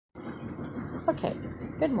Okay,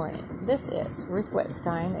 good morning. This is Ruth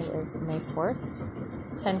Whitstein. It is May 4th,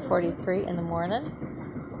 10:43 in the morning.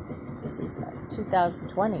 This is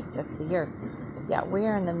 2020. That's the year. Yeah, we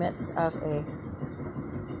are in the midst of a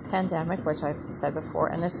pandemic, which I've said before,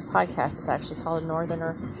 and this podcast is actually called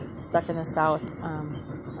Northerner Stuck in the South.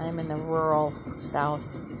 I am in the rural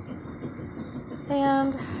South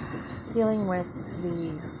and dealing with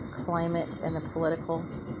the climate and the political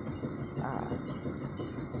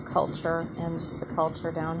culture and just the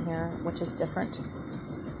culture down here, which is different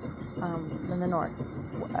than the north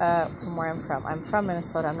from where I'm from. I'm from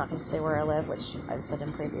Minnesota. I'm not going to say where I live, which I've said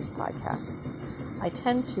in previous podcasts. I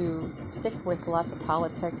tend to stick with lots of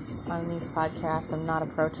politics on these podcasts. I'm not a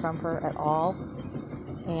pro-Trumper at all.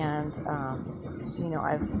 And,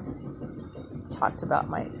 I've talked about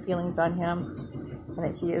my feelings on him. I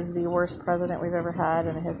think he is the worst president we've ever had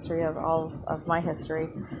in the history of all of my history.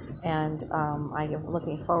 And I am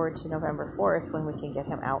looking forward to November 4th when we can get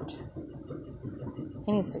him out.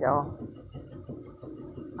 He needs to go.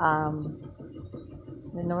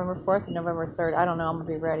 November 4th and November 3rd, I don't know, I'm going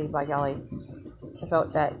to be ready, by golly, to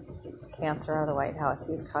vote that cancer out of the White House.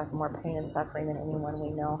 He's caused more pain and suffering than anyone we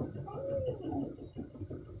know.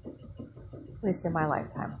 At least in my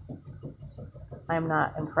lifetime. I am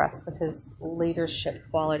not impressed with his leadership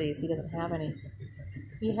qualities. He doesn't have any.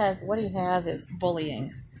 What he has is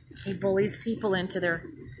bullying. He bullies people into their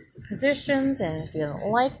positions, and if you don't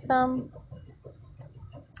like them,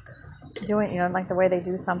 like the way they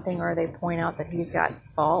do something or they point out that he's got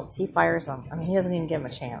faults, he fires them. I mean, he doesn't even give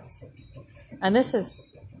them a chance. And this is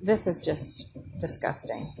just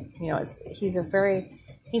disgusting. He's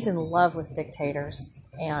in love with dictators,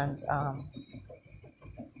 and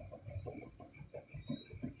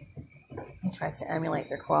he tries to emulate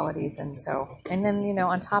their qualities, and then,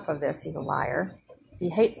 on top of this, he's a liar. He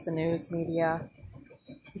hates the news media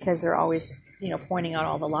because they're always, pointing out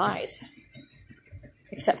all the lies.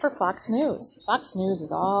 Except for Fox News. Fox News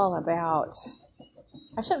is all about,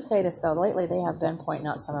 I shouldn't say this though, lately they have been pointing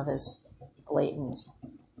out some of his blatant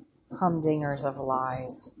humdingers of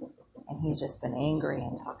lies. And he's just been angry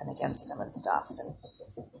and talking against him and stuff. And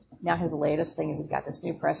now his latest thing is he's got this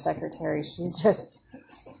new press secretary. She's just,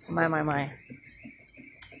 my.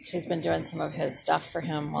 She's been doing some of his stuff for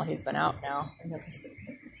him while he's been out now. Because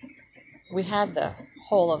we had the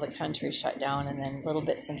whole of the country shut down and then little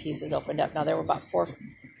bits and pieces opened up. Now there were about 5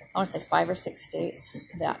 or 6 states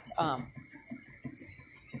that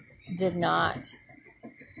did not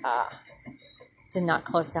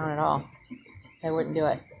close down at all. They wouldn't do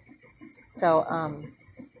it. So,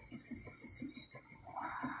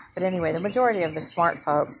 but anyway, the majority of the smart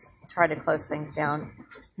folks tried to close things down.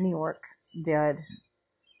 New York did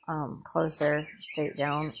close their state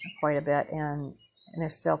down quite a bit, and they're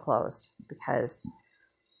still closed because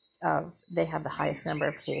they have the highest number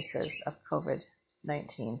of cases of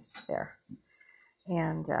COVID-19 there.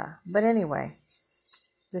 And but anyway,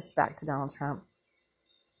 just back to Donald Trump.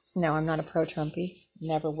 No, I'm not a pro-Trumpy.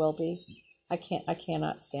 Never will be. I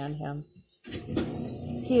cannot stand him.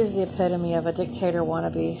 He is the epitome of a dictator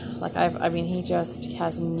wannabe. He just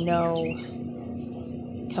has no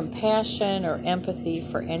compassion or empathy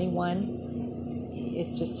for anyone.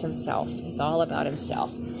 It's just himself. He's all about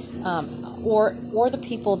himself. Or the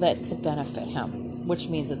people that could benefit him, which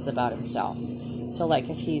means it's about himself. So like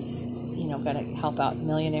if he's, going to help out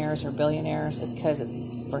millionaires or billionaires, it's because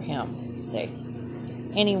it's for him. Say,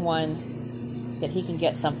 anyone that he can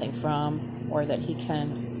get something from or that he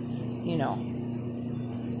can,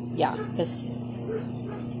 because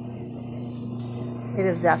it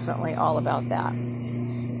is definitely all about that.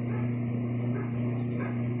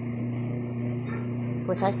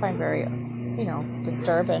 Which I find very,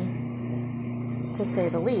 disturbing, to say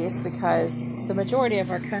the least, because the majority of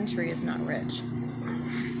our country is not rich.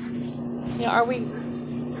 Are we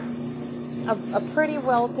a pretty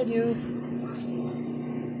well-to-do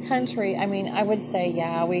country? I mean, I would say,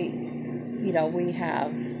 yeah, we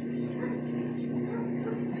have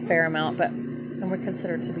a fair amount, and we're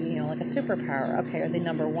considered to be, like a superpower, okay, or the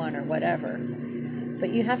number one or whatever. But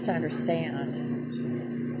you have to understand,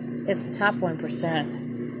 it's the top 1%.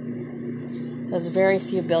 There's very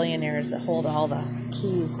few billionaires that hold all the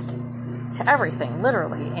keys to everything,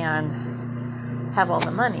 literally, and have all the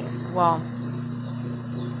monies. Well,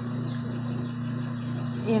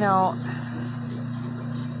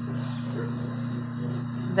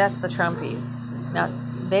 that's the Trumpies. Now,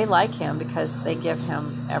 they like him because they give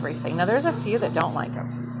him everything. Now, there's a few that don't like him,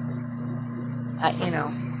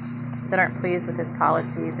 that aren't pleased with his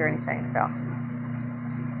policies or anything, so.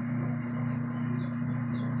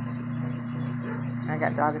 I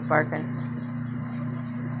got dogs barking.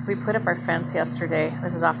 we put up our fence yesterday.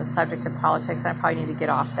 This is off the subject of politics. I probably need to get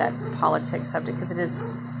off that politics subject because it is,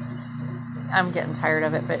 I'm getting tired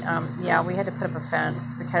of it. But yeah, we had to put up a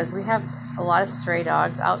fence because we have a lot of stray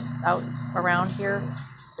dogs out around here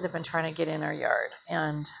that have been trying to get in our yard.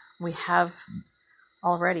 And we have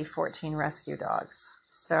already 14 rescue dogs.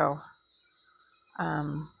 So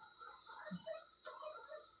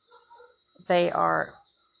they are,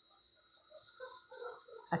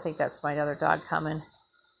 I think that's my other dog coming.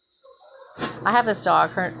 I have this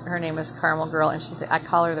dog, her name is Caramel Girl, and I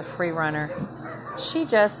call her the free runner. She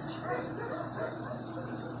just,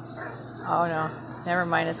 oh no, never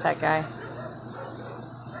mind, it's that guy.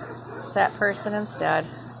 It's that person instead.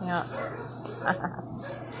 Yeah.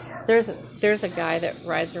 There's a guy that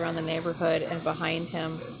rides around the neighborhood, and behind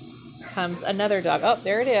him comes another dog. Oh,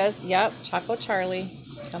 there it is. Yep, Choco Charlie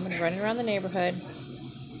coming running around the neighborhood.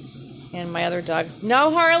 And my other dogs,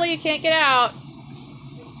 no, Harley, you can't get out.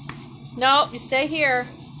 No, you stay here.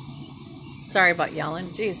 Sorry about yelling.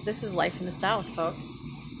 Jeez, this is life in the South, folks.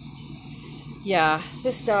 Yeah,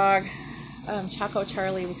 this dog, Choco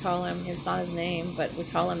Charlie, we call him. It's not his name, but we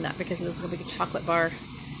call him that because it's going to be a chocolate bar.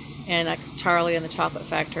 And Charlie in the chocolate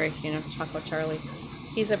factory, Choco Charlie.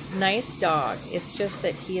 He's a nice dog. It's just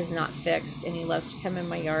that he is not fixed, and he loves to come in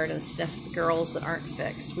my yard and sniff the girls that aren't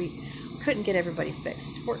fixed. We couldn't get everybody fixed.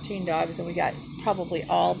 It's 14 dogs, and we got probably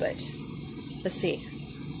all but, let's see,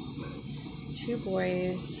 2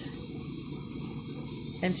 boys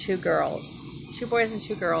and 2 girls. 2 boys and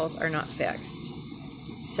 2 girls are not fixed.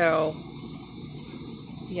 So,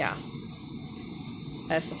 yeah.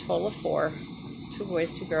 That's a total of 4. 2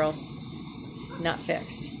 boys, 2 girls, not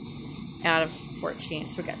fixed out of 14.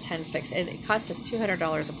 So we got 10 fixed. And it cost us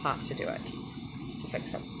 $200 a pop to do it, to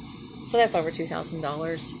fix them. So that's over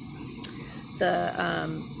 $2,000.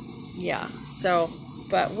 Yeah. So,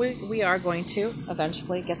 but we are going to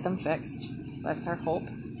eventually get them fixed. That's our hope.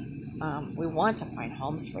 We want to find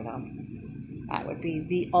homes for them. That would be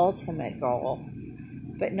the ultimate goal.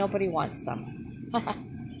 But nobody wants them.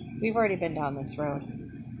 We've already been down this road.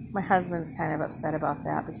 My husband's kind of upset about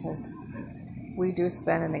that because we do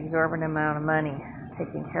spend an exorbitant amount of money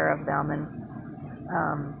taking care of them. And,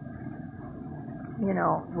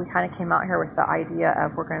 we kind of came out here with the idea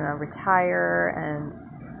of we're going to retire and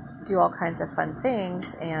do all kinds of fun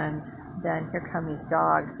things. And then here come these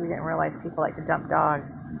dogs. We didn't realize people like to dump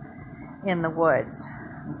dogs in the woods.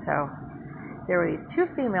 And so there were these 2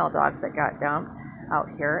 female dogs that got dumped out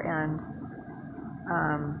here. And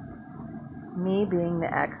me being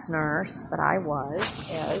the ex-nurse that I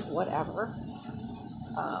was, whatever.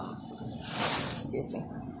 Excuse me.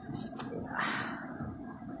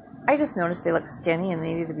 I just noticed they looked skinny and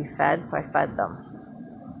they needed to be fed, so I fed them.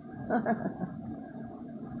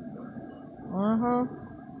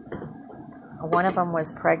 One of them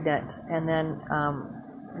was pregnant, and then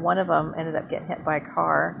one of them ended up getting hit by a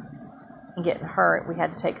car and getting hurt. We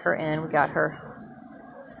had to take her in. We got her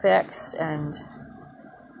fixed and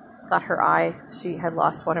got her eye. She had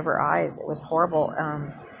lost one of her eyes. It was horrible.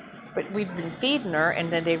 But we'd been feeding her,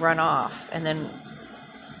 and then they run off. And then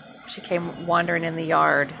she came wandering in the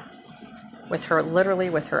yard with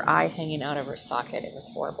her eye hanging out of her socket. It was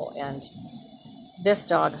horrible. And this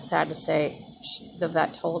dog, sad to say, the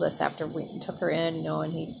vet told us after we took her in,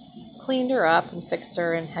 and he cleaned her up and fixed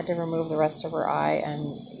her and had to remove the rest of her eye.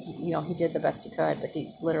 And, he did the best he could, but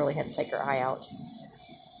he literally had to take her eye out.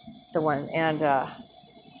 And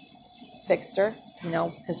fixed her,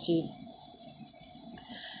 because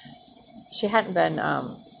she hadn't been,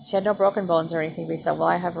 she had no broken bones or anything. But he said, well,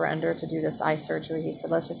 I have her under to do this eye surgery. He said,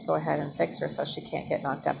 let's just go ahead and fix her so she can't get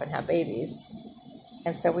knocked up and have babies.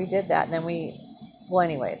 And so we did that. And then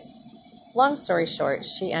anyways, long story short,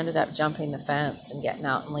 she ended up jumping the fence and getting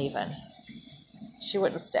out and leaving. She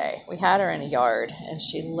wouldn't stay. We had her in a yard, and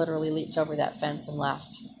she literally leaped over that fence and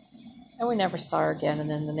left. And we never saw her again. And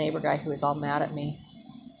then the neighbor guy who was all mad at me,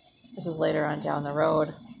 this was later on down the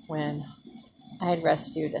road when I had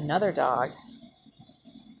rescued another dog.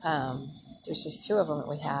 There's just 2 of them that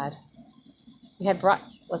we had. We had brought,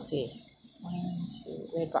 we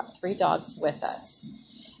had brought 3 dogs with us.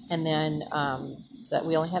 And then, so that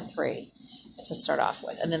we only had 3 to start off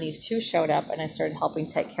with. And then these 2 showed up, and I started helping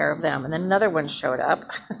take care of them. And then another one showed up.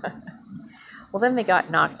 Well, then they got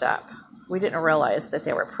knocked up. We didn't realize that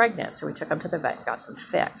they were pregnant, so we took them to the vet and got them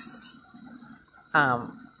fixed.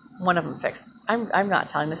 One of them fixed. I'm not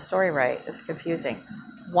telling the story right. It's confusing.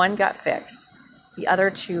 One got fixed. The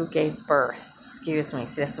other 2 gave birth. Excuse me.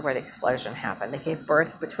 See, this is where the explosion happened. They gave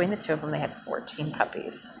birth. Between the 2 of them, they had 14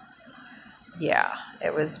 puppies. Yeah,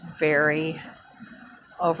 it was very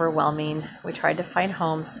overwhelming. We tried to find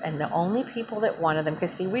homes, and the only people that wanted them,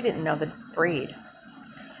 because see, we didn't know the breed.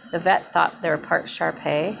 The vet thought they were part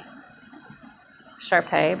Shar-Pei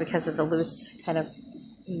because of the loose kind of,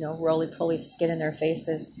 roly-poly skin in their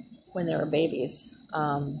faces when they were babies.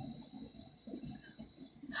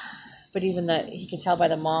 But even that, he could tell by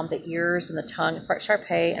the mom, the ears and the tongue, part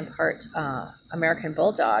Shar-Pei and part American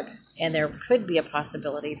Bulldog. And there could be a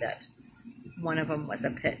possibility that one of them was a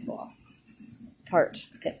pit bull, part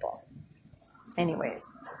pit bull.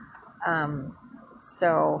 Anyways,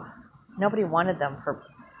 so nobody wanted them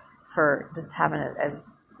for just having it as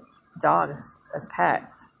dogs, as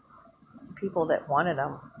pets. People that wanted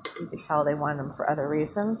them, you could tell they wanted them for other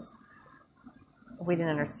reasons. We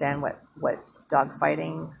didn't understand what dog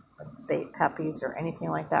fighting, bait puppies, or anything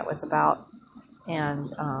like that was about.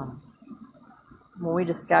 And when we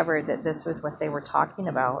discovered that this was what they were talking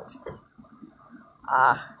about,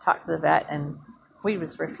 talked to the vet, and we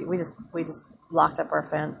just locked up our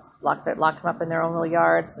fence, locked them up in their own little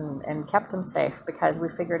yards, and kept them safe, because we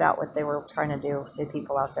figured out what they were trying to do, the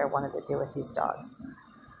people out there wanted to do with these dogs.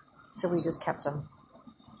 So we just kept them.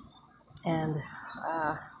 And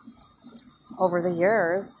over the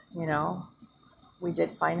years, we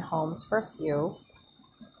did find homes for a few.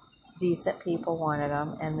 Decent people wanted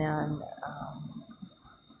them, and then a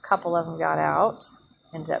couple of them got out,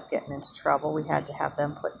 ended up getting into trouble. We had to have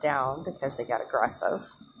them put down because they got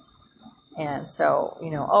aggressive. And so,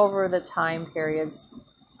 over the time periods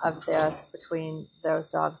of this, between those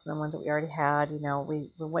dogs and the ones that we already had,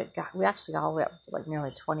 we actually got all the way up to like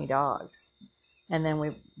nearly 20 dogs. And then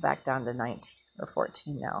we back down to 19 or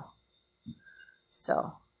 14 now.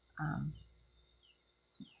 So,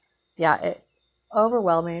 it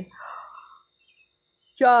overwhelming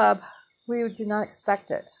job. We did not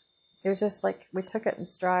expect it. It was just like we took it in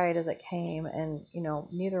stride as it came, and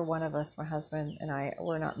neither one of us, my husband and I,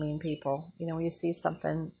 were not mean people. When you see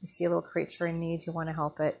something, you see a little creature in need, you want to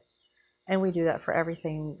help it, and we do that for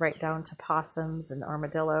everything, right down to possums and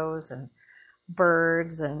armadillos and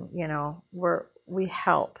birds, and we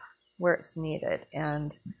help where it's needed.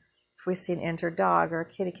 And if we see an injured dog or a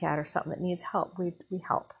kitty cat or something that needs help, we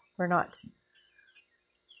help. We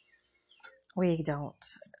don't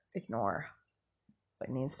ignore what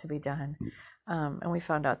needs to be done. And we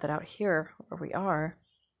found out that out here where we are,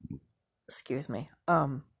 there's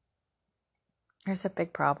a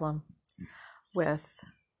big problem with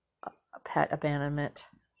pet abandonment,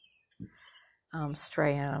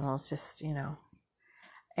 stray animals, just,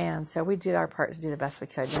 and so we did our part to do the best we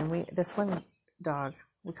could. And this one dog,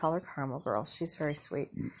 we call her Caramel Girl. She's very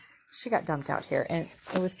sweet. She got dumped out here, and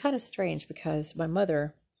it was kind of strange because my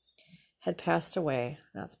mother had passed away.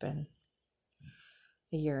 That's been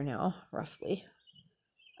a year now, roughly.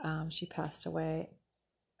 She passed away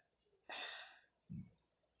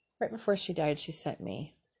right before she died. She sent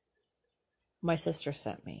me. My sister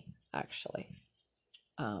sent me, actually.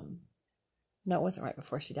 No, it wasn't right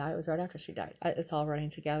before she died. It was right after she died. It's all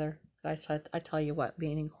running together. I tell you what,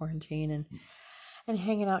 being in quarantine and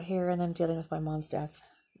hanging out here, and then dealing with my mom's death.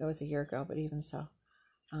 It was a year ago, but even so,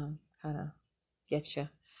 kind of gets you.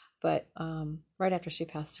 But right after she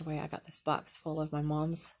passed away, I got this box full of my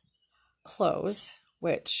mom's clothes,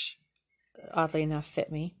 which oddly enough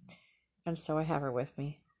fit me, and so I have her with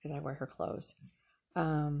me because I wear her clothes.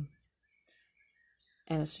 And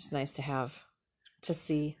it's just nice to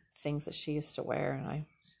see things that she used to wear, and I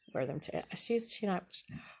wear them too.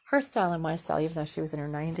 Her style and my style, even though she was in her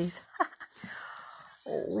 90s,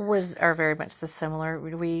 are very much the similar.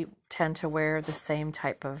 We tend to wear the same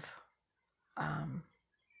type of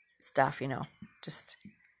stuff, just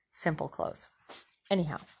simple clothes.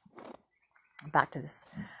 Anyhow, back to this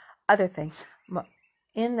other thing.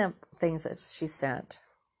 In the things that she sent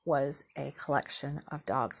was a collection of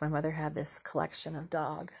dogs. My mother had this collection of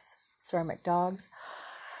dogs, ceramic dogs.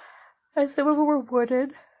 And some of them were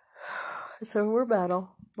wooden, some of them were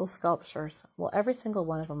metal, little sculptures. Well, every single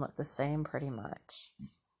one of them looked the same pretty much. It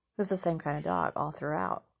was the same kind of dog all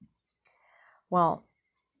throughout. Well,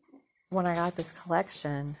 when I got this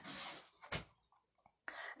collection,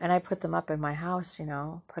 and I put them up in my house,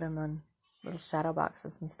 put them in little shadow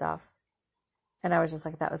boxes and stuff. And I was just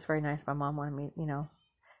like, that was very nice. My mom wanted me,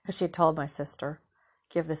 because she had told my sister,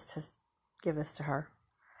 give this to her,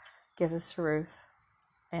 give this to Ruth.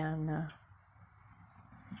 And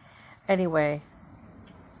anyway,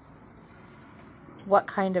 what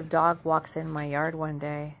kind of dog walks in my yard one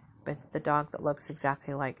day, but the dog that looks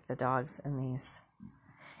exactly like the dogs in these?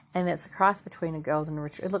 And it's a cross between a golden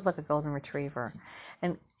retriever. It looked like a golden retriever.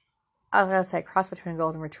 And I was going to say a cross between a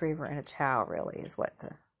golden retriever and a chow, really, is what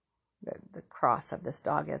the cross of this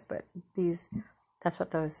dog is. But these That's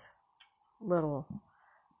what those little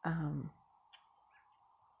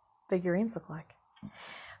figurines look like.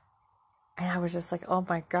 And I was just like, oh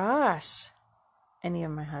my gosh. And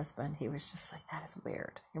even my husband, he was just like, that is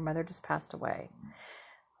weird. Your mother just passed away.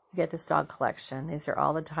 You get this dog collection. These are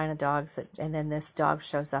all the kind of dogs and then this dog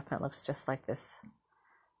shows up and it looks just like this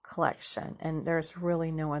collection. And there's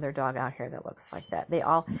really no other dog out here that looks like that.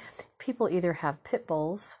 People either have pit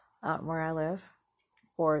bulls out where I live,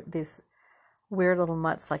 or these weird little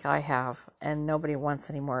mutts like I have, and nobody wants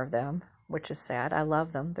any more of them, which is sad. I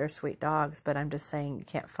love them. They're sweet dogs, but I'm just saying you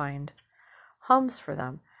can't find homes for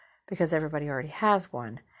them because everybody already has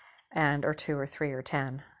one, or two or three or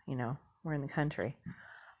 10, we're in the country.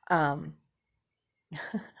 And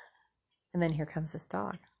then here comes this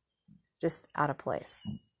dog, just out of place.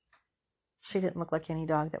 She didn't look like any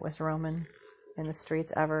dog that was roaming in the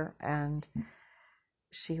streets ever, and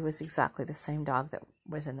she was exactly the same dog that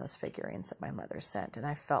was in those figurines that my mother sent, and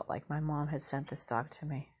I felt like my mom had sent this dog to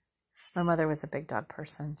me. My mother was a big dog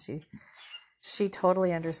person. She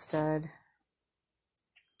totally understood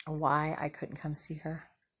why I couldn't come see her.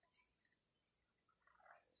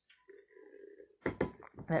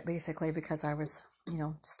 That basically because I was,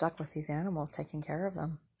 stuck with these animals, taking care of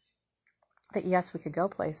them. That yes, we could go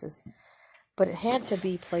places, but it had to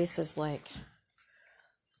be places like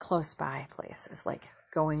close by places, like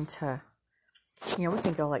going to, we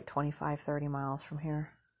can go like 25, 30 miles from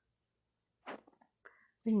here.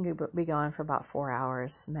 We can be gone for about 4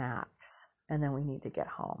 hours max, and then we need to get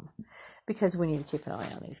home because we need to keep an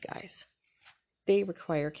eye on these guys. They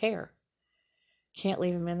require care. Can't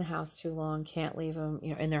leave them in the house too long. Can't leave them,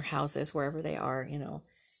 in their houses, wherever they are,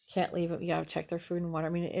 Can't leave them. You got to check their food and water. I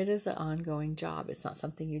mean, it is an ongoing job. It's not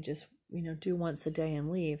something you just, do once a day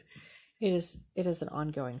and leave. It is an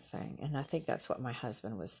ongoing thing. And I think that's what my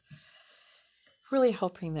husband was really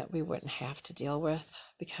hoping that we wouldn't have to deal with,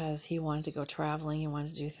 because he wanted to go traveling. He wanted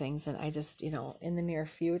to do things. And I just, in the near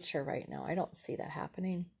future right now, I don't see that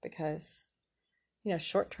happening because,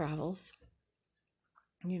 short travels,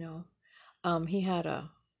 he had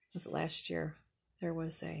was it last year? There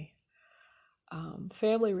was a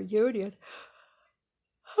family reunion.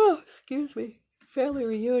 Oh, excuse me. Family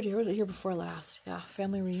reunion. Or was it year before last? Yeah,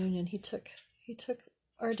 family reunion. He took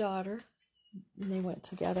our daughter, and they went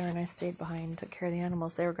together, and I stayed behind and took care of the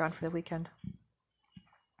animals. They were gone for the weekend.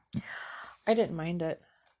 I didn't mind it.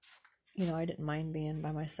 I didn't mind being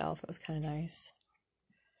by myself. It was kind of nice.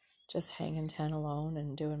 Just hanging tent alone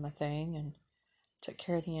and doing my thing, and took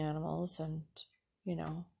care of the animals, and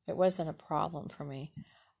it wasn't a problem for me.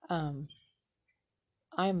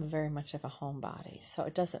 I'm very much of a homebody, so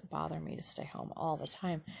it doesn't bother me to stay home all the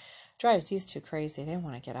time. Drives these two crazy. They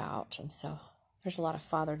want to get out, and so there's a lot of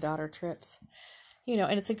father-daughter trips,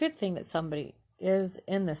 and it's a good thing that somebody is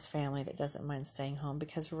in this family that doesn't mind staying home,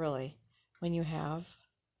 because really, when you have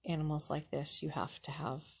animals like this, you have to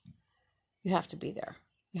be there.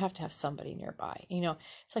 You have to have somebody nearby.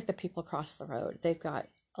 It's like the people across the road. They've got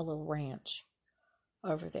a little ranch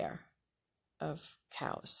over there of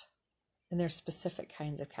cows. And there's specific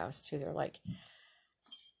kinds of cows too.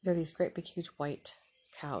 They're these great big huge white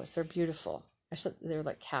cows. They're beautiful. Actually, they're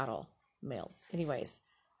like cattle, male. Anyways,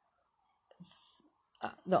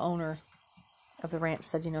 the owner of the ranch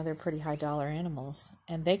said, they're pretty high dollar animals,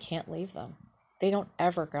 and they can't leave them. They don't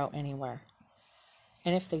ever go anywhere.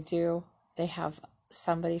 And if they do, they have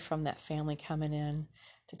somebody from that family coming in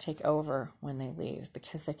to take over when they leave,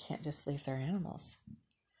 because they can't just leave their animals.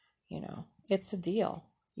 It's a deal.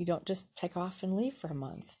 You don't just take off and leave for a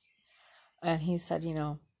month. And he said,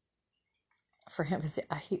 for him,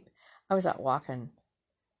 I was out walking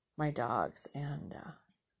my dogs, and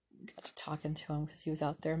got to talking to him because he was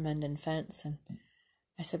out there mending fence. And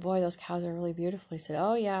I said, boy, those cows are really beautiful. He said,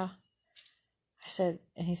 oh, yeah. I said,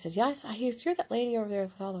 and he said, yes, you're that lady over there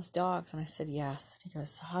with all those dogs. And I said, yes. And he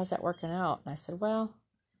goes, so how's that working out? And I said, well,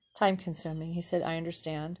 time consuming. He said, I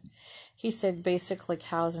understand. He said, basically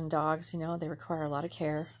cows and dogs, they require a lot of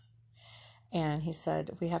care. And he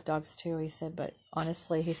said, we have dogs too. He said, but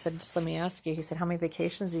honestly, he said, just let me ask you. He said, how many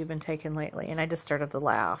vacations have you been taking lately? And I just started to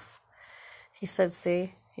laugh. He said,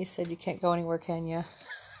 see, he said, you can't go anywhere, can you?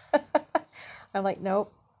 I'm like,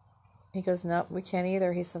 nope. He goes, nope, we can't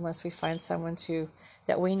either. He said, unless we find someone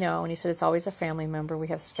that we know. And he said, it's always a family member. We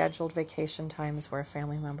have scheduled vacation times where a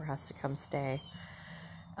family member has to come stay.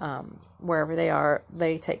 Wherever they are,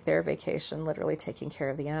 they take their vacation, literally taking care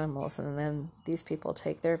of the animals. And then these people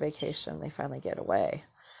take their vacation. They finally get away.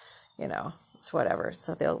 It's whatever.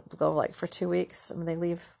 So they'll go like for 2 weeks. They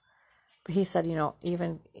leave. But he said,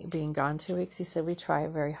 even being gone 2 weeks, he said, we try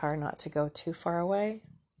very hard not to go too far away.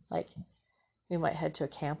 Like, we might head to a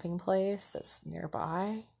camping place that's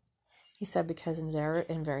nearby. He said because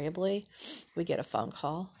invariably we get a phone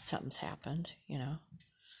call, something's happened,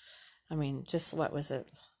 I mean, just what was it,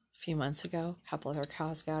 a few months ago, a couple of our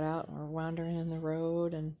cows got out and were wandering in the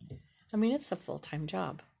road. And I mean, it's a full-time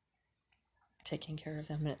job taking care of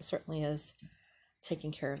them, and it certainly is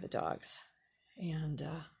taking care of the dogs. And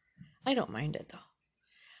I don't mind it, though.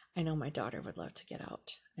 I know my daughter would love to get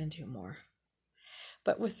out and do more.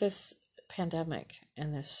 But with this pandemic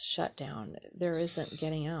and this shutdown, there isn't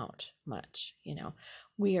getting out much,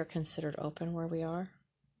 We are considered open where we are.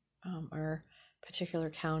 Our particular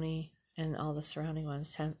county and all the surrounding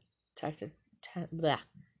ones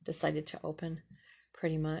decided to open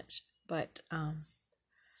pretty much. But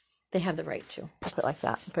they have the right to, I'll put it like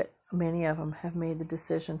that. But many of them have made the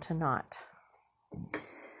decision to not.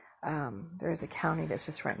 There's a county that's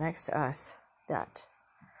just right next to us that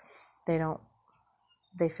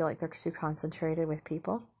they feel like they're too concentrated with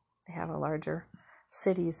people. They have a larger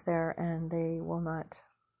cities there, and they will not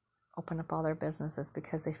open up all their businesses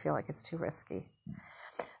because they feel like it's too risky.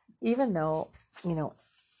 Even though,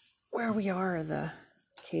 where we are, the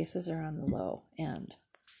cases are on the low end,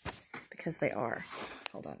 because they are.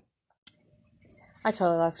 Hold on. I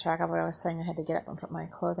totally lost track of what I was saying. I had to get up and put my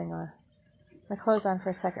clothes on for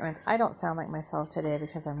a second. I don't sound like myself today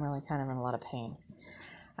because I'm really kind of in a lot of pain.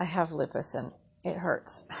 I have lupus and it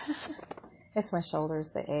hurts. It's my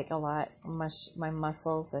shoulders. They ache a lot. My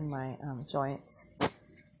muscles and my joints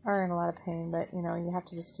are in a lot of pain. But, you have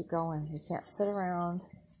to just keep going. You can't sit around.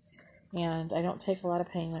 And I don't take a lot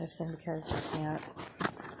of pain medicine because I can't.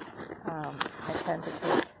 I tend to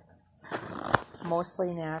take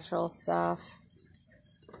mostly natural stuff.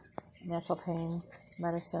 Natural pain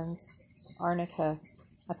medicines. Arnica.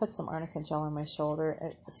 I put some arnica gel on my shoulder.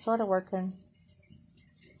 It's sort of working.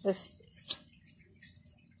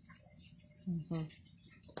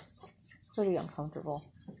 Pretty uncomfortable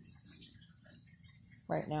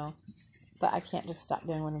right now. But I can't just stop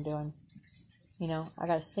doing what I'm doing. I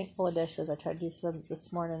got a sink full of dishes. I tried to do some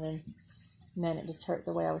this morning, and man, it just hurt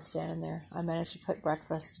the way I was standing there. I managed to cook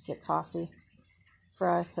breakfast, to get coffee for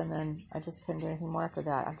us, and then I just couldn't do anything more after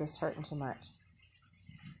that. I'm just hurting too much.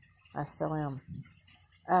 I still am.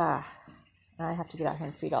 I have to get out here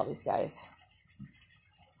and feed all these guys.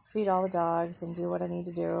 Feed all the dogs and do what I need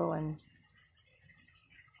to do, and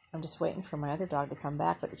I'm just waiting for my other dog to come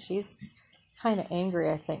back, but she's kind of angry,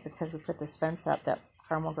 I think, because we put this fence up. That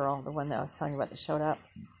Caramel girl, the one that I was telling you about that showed up,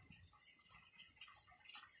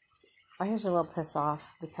 I was a little pissed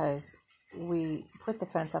off because we put the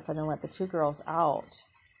fence up and then let the two girls out.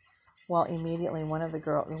 Well, immediately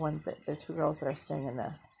the two girls that are staying in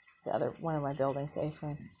the other one of my buildings, I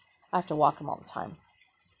have to walk them all the time,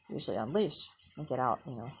 usually on leash, and get out,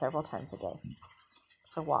 several times a day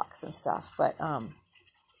for walks and stuff. But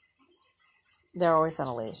they're always on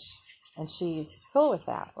a leash, and she's cool with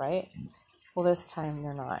that, right? Well, this time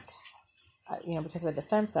they're not. Because with the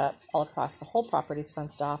fence up all across the whole property's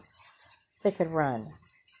fenced off, they could run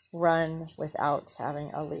without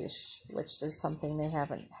having a leash, which is something they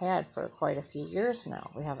haven't had for quite a few years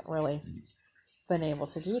now. We haven't really been able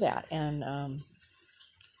to do that. And,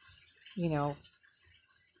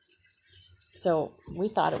 so we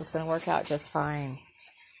thought it was going to work out just fine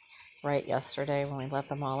right yesterday when we let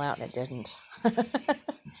them all out, and it didn't.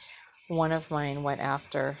 One of mine went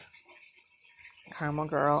after Caramel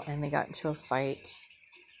Girl, and they got into a fight,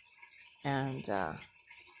 and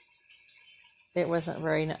it wasn't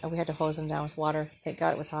we had to hose them down with water. Thank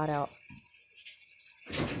God it was hot out.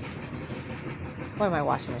 Boy, my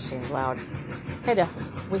washing machine's loud.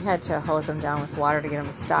 We had to hose them down with water to get them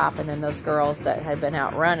to stop, and then those girls that had been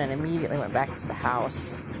out running immediately went back to the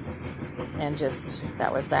house, and just,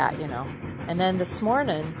 that was that, And then this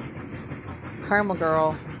morning, Caramel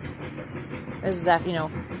Girl, this is after,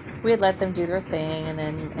 we had let them do their thing, and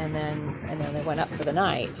then they went up for the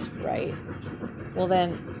night, right? Well,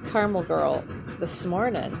 then Caramel Girl this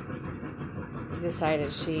morning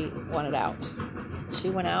decided she wanted out. She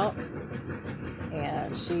went out,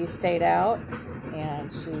 and she stayed out,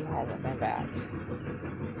 and she hasn't been back.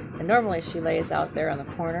 And normally she lays out there on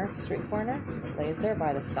the street corner, just lays there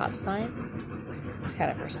by the stop sign. It's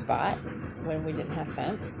kind of her spot when we didn't have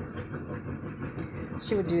fence.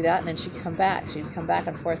 She would do that, and then she'd come back. She'd come back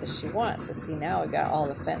and forth as she wants. But see, now we've got all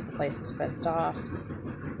the places fenced off.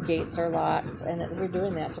 Gates are locked, and we're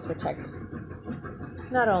doing that to protect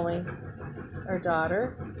not only our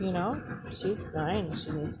daughter, she's 9,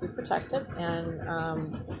 she needs to be protected, and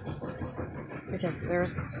because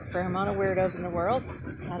there's a fair amount of weirdos in the world,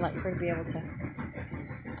 I'd like her to be able to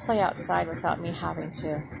play outside without me having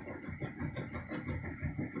to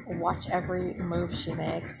watch every move she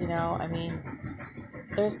makes, I mean,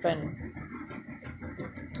 there's been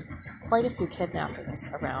quite a few kidnappings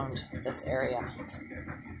around this area.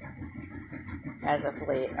 As of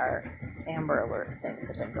late, our Amber Alert things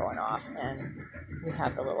have been going off, and we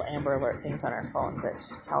have the little Amber Alert things on our phones that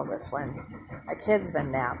tells us when a kid's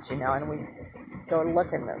been nabbed, and we go to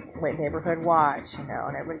look in the neighborhood watch, and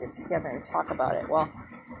everybody gets together and talk about it. Well,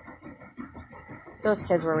 those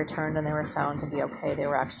kids were returned and they were found to be okay. They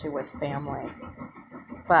were actually with family.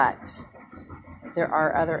 But there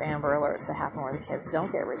are other Amber Alerts that happen where the kids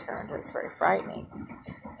don't get returned. It's very frightening.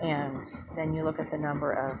 And then you look at the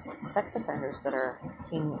number of sex offenders that are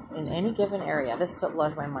in any given area. This is what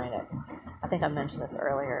blows my mind. I think I mentioned this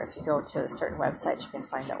earlier. If you go to a certain website, you can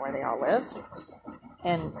find out where they all live.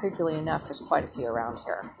 And creepily enough, there's quite a few around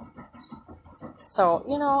here. So,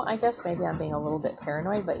 I guess maybe I'm being a little bit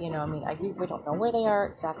paranoid, but, we don't know where they are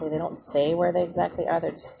exactly. They don't say where they exactly are.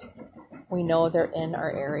 We know they're in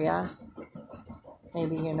our area.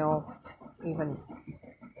 Maybe, even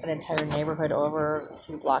an entire neighborhood over, a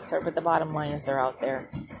few blocks over. But the bottom line is they're out there,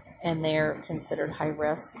 and they're considered high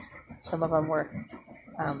risk. Some of them were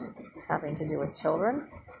having to do with children.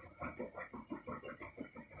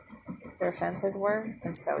 Their offenses were.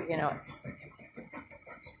 And so,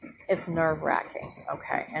 it's nerve-wracking,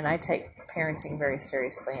 okay? And I take parenting very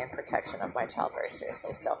seriously and protection of my child very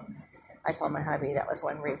seriously. So I told my hubby that was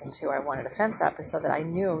one reason, too, I wanted a fence up, is so that I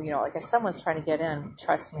knew, like if someone's trying to get in,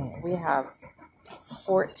 trust me, we have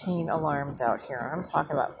 14 alarms out here. I'm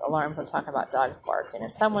talking about alarms, I'm talking about dogs barking.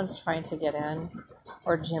 If someone's trying to get in,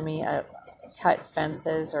 or Jimmy cut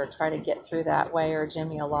fences, or try to get through that way, or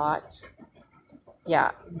Jimmy a lock,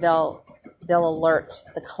 yeah, they'll alert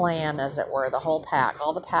the clan, as it were, the whole pack.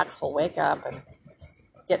 All the packs will wake up and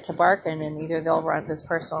get to barking, and either this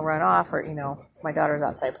person will run off, or, my daughter's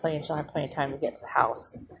outside playing, she'll have plenty of time to get to the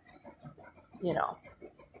house.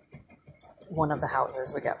 One of the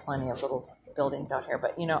houses, we got plenty of little buildings out here,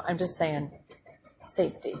 but, I'm just saying,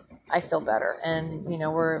 safety. I feel better, and, we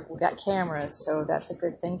got cameras, so that's a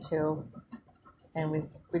good thing, too. And we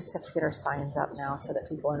just have to get our signs up now so that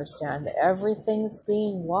people understand that everything's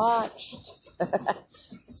being watched.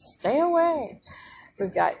 Stay away.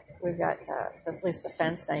 We've got at least the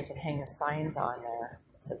fence now. You can hang the signs on there,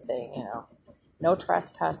 so they, no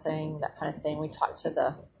trespassing, that kind of thing. We talked to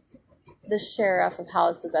the sheriff of how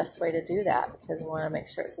is the best way to do that, because we want to make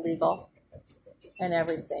sure it's legal and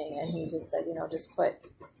everything. And he just said, just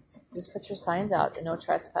put your signs out, no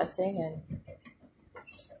trespassing, and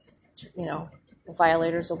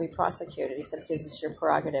violators will be prosecuted. He said, because it's your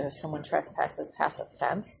prerogative if someone trespasses past a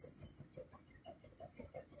fence,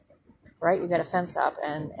 right? You got a fence up,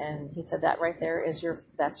 and he said that right there is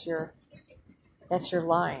that's your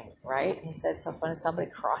line, right? He said, so when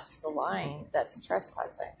somebody crosses the line, that's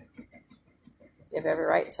trespassing. You have every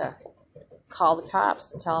right to call the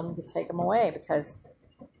cops and tell them to take them away because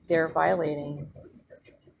they're violating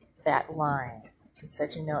that line. He said,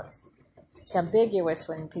 it's ambiguous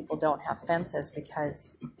when people don't have fences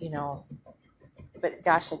because, but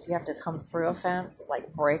gosh, if you have to come through a fence, like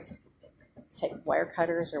take wire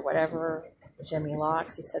cutters or whatever, Jimmy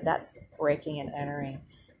locks, he said that's breaking and entering.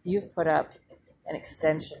 You've put up an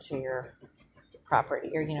extension to your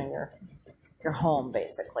property, or, your home,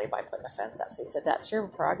 basically, by putting a fence up. So he said, that's your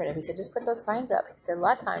prerogative. He said, just put those signs up. He said, a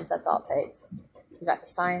lot of times that's all it takes. You got the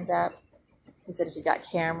signs up. He said, if you got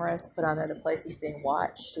cameras, put on there the places being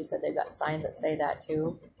watched. He said, they've got signs that say that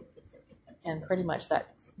too. And pretty much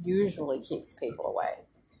that usually keeps people away.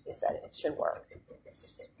 He said, it should work.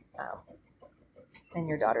 And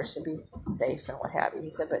your daughter should be safe and what have you. He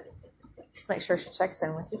said, but just make sure she checks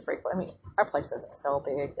in with you frequently. I mean, our place isn't so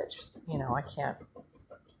big that, I can't.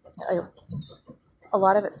 A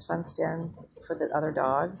lot of it's fenced in for the other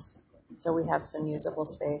dogs. So we have some usable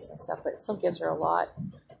space and stuff, but it still gives her a lot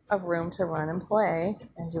of room to run and play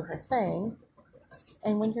and do her thing.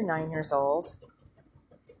 And when you're 9 years old,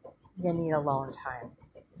 you need alone time.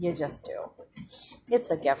 You just do.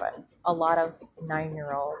 It's a given. A lot of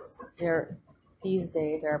 9-year-olds, these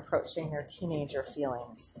days are approaching their teenager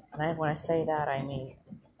feelings. And when I say that, I mean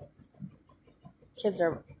kids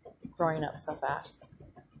are growing up so fast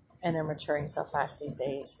and they're maturing so fast these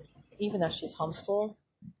days. Even though she's homeschooled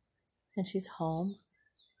and she's home,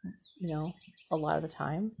 a lot of the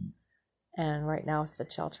time. And right now with the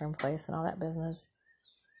shelter in place and all that business,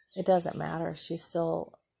 it doesn't matter. She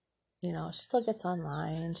still, she still gets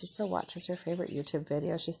online. She still watches her favorite YouTube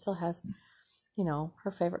videos. She still has,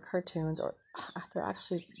 her favorite cartoons, or they're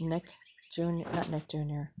actually not Nick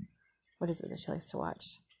Jr. What is it that she likes to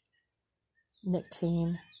watch? Nick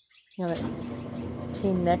Teen,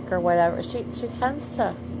 Teen Nick or whatever. She tends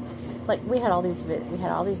to like we had all these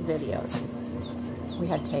videos we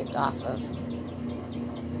had taped off of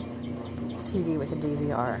TV with a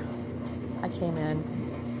DVR. I came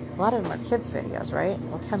in, a lot of them are kids' videos, right?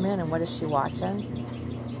 We'll come in, and what is she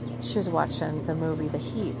watching? She was watching the movie The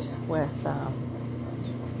Heat with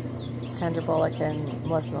Sandra Bullock and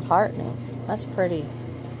Melissa McCartney. That's a pretty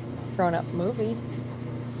grown-up movie.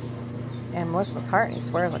 And Melissa McCartney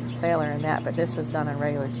swears like a sailor in that, but this was done on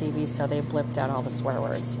regular TV, so they blipped out all the swear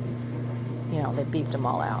words. You know, they beeped them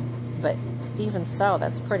all out. But even so,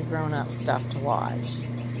 that's pretty grown-up stuff to watch.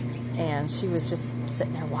 And she was just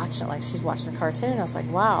sitting there watching it like she's watching a cartoon. I was like,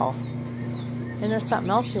 wow. And there's something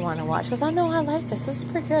else you want to watch. She goes, oh, no, I like this. This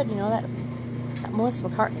is pretty good. You know, that Melissa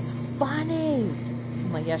McCartney's funny.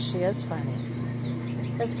 I'm like, yes, she is funny.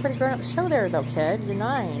 It's a pretty grown-up show there, though, kid. You're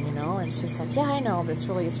 9, you know. And she's like, yeah, I know, but it's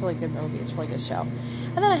really a good movie. It's a really good show.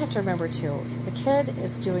 And then I have to remember, too, the kid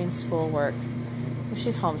is doing schoolwork.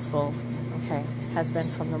 She's homeschooled, okay, has been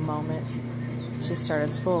from the moment she started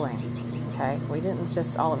schooling. Okay, we didn't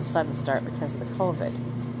just all of a sudden start because of the COVID.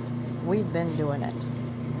 We've been doing it.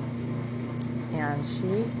 And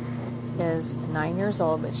she is 9 years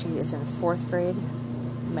old, but she is in 4th grade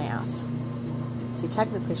math. See,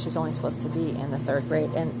 technically she's only supposed to be in the 3rd grade.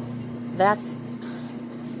 And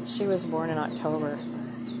she was born in October.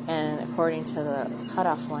 And according to the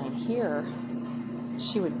cutoff line here,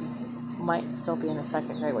 she might still be in the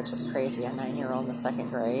 2nd grade, which is crazy, a 9-year-old in the 2nd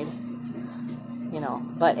grade. You know,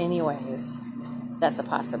 but anyways, that's a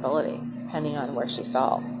possibility, depending on where she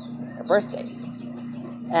fell, her birth dates.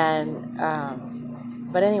 And,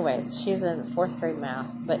 but anyways, she's in 4th grade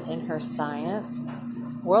math, but in her science,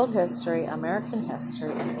 world history, American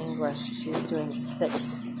history, and English, she's doing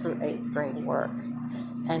 6th through 8th grade work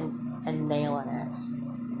and nailing it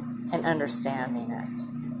and understanding it.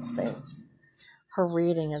 See, her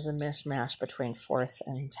reading is a mishmash between 4th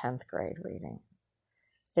and 10th grade reading.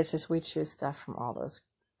 It's just we choose stuff from all those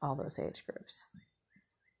age groups.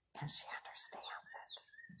 And she understands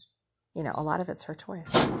it. You know, a lot of it's her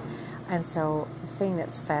choice. And so the thing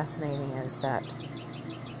that's fascinating is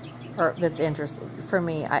that's interesting for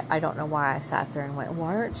me, I don't know why I sat there and went,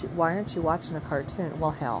 why aren't you watching a cartoon?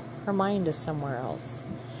 Well, hell, her mind is somewhere else.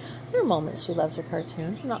 There are moments she loves her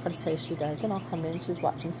cartoons. I'm not going to say she doesn't. I'll come in, she's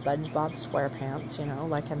watching SpongeBob SquarePants, you know,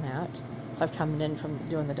 liking that. If I've come in from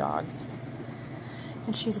doing the dogs.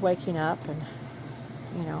 And she's waking up, and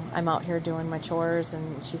you know, I'm out here doing my chores,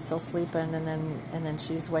 and she's still sleeping, and then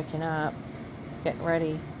she's waking up, getting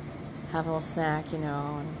ready, having a little snack, you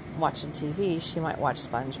know, and watching TV. She might watch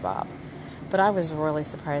SpongeBob. But I was really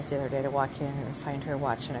surprised the other day to walk in and find her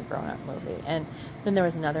watching a grown-up movie. And then there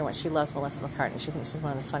was another one. She loves Melissa McCartney. She thinks she's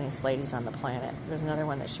one of the funniest ladies on the planet. There was another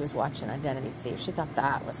one that she was watching, Identity Thief. She thought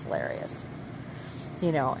that was hilarious.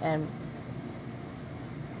 You know, and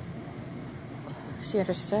she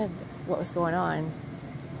understood what was going on.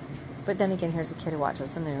 But then again, here's a kid who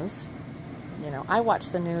watches the news. You know, I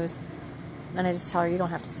watch the news, and I just tell her, you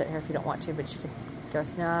don't have to sit here if you don't want to, but she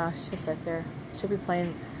goes, nah, she'll sit there. She'll be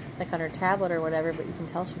playing, like, on her tablet or whatever, but you can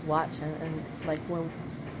tell she's watching. And, like,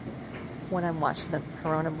 when I'm watching the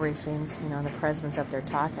Corona briefings, you know, and the president's up there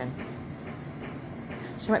talking,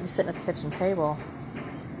 she might be sitting at the kitchen table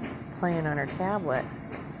playing on her tablet,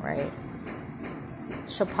 right?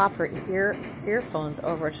 She'll pop her earphones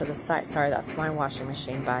over to the side. Sorry, that's my washing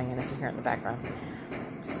machine banging if you hear it in the background.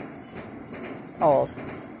 It's old.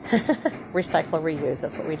 Recycle, reuse,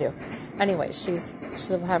 that's what we do. Anyway,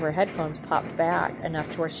 she'll have her headphones popped back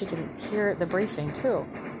enough to where she can hear the briefing too.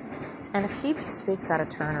 And if he speaks out of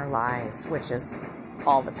turn or lies, which is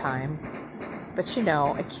all the time, but you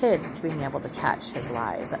know, a kid being able to catch his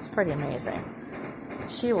lies, that's pretty amazing.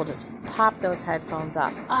 She will just pop those headphones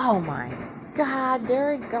off. Oh my God,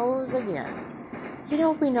 there he goes again. You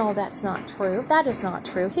know, we know that's not true. That is not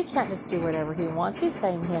true. He can't just do whatever he wants. He's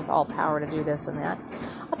saying he has all power to do this and that.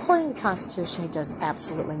 According to the Constitution, he does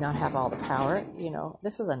absolutely not have all the power. You know,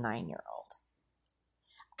 this is a 9-year-old.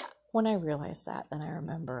 When I realize that, then I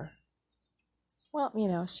remember, well, you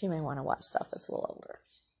know, she may want to watch stuff that's a little older.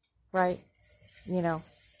 Right? You know,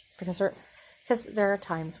 because there are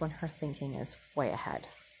times when her thinking is way ahead.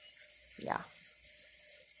 Yeah.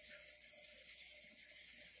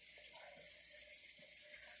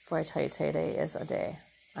 Boy, I tell you, today is a day.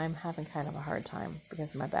 I'm having kind of a hard time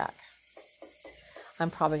because of my back. I'm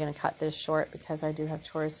probably going to cut this short because I do have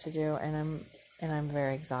chores to do, and I'm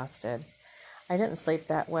very exhausted. I didn't sleep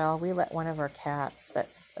that well. We let one of our cats,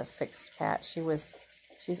 that's a fixed cat,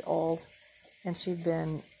 she's old, and she'd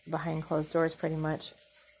been behind closed doors pretty much.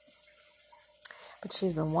 But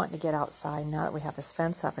she's been wanting to get outside now that we have this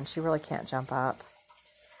fence up, and she really can't jump up.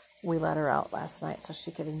 we let her out last night so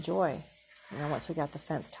she could enjoy. Once we got the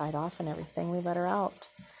fence tied off and everything, we let her out.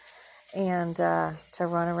 And to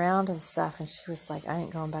run around and stuff. And she was like, I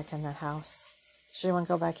ain't going back in that house. She didn't want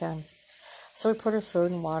to go back in. So we put her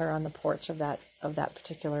food and water on the porch of that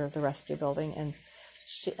particular, the rescue building. And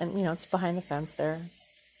it's behind the fence there.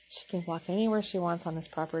 She can walk anywhere she wants on this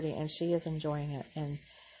property, and she is enjoying it. And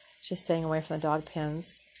she's staying away from the dog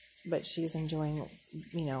pens, but she's enjoying,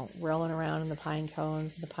 rolling around in the pine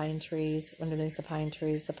cones, the pine trees, underneath the pine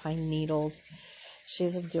trees, the pine needles.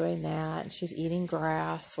 She's doing that. She's eating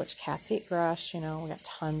grass, which cats eat grass. We got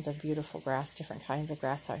tons of beautiful grass, different kinds of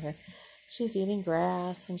grass out here. She's eating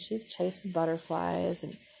grass, and she's chasing butterflies,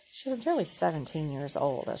 and she's nearly 17 years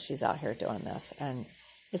old as she's out here doing this. And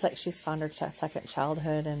it's like she's found her second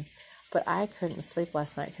childhood. But I couldn't sleep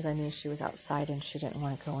last night because I knew she was outside and she didn't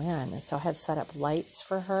want to go in. And so I had set up lights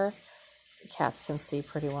for her. Cats can see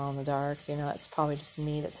pretty well in the dark. It's probably just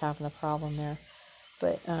me that's having the problem there.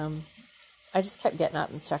 But I just kept getting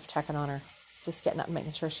up and checking on her. Just getting up and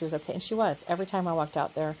making sure she was okay. And she was. Every time I walked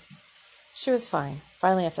out there, she was fine.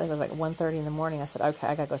 Finally, I feel like it was like 1:30 in the morning. I said, okay,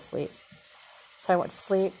 I got to go sleep. So I went to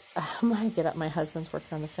sleep. I get up. My husband's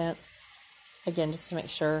working on the fence. Again, just to make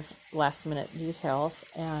sure, last minute details.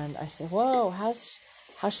 And I said, whoa, how's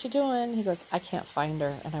she doing? He goes, I can't find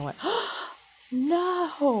her. And I went, oh,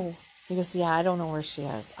 no. He goes, yeah, I don't know where she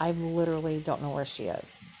is. I literally don't know where she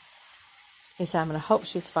is. He said, I'm going to hope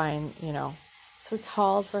she's fine, So we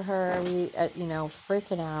called for her. We,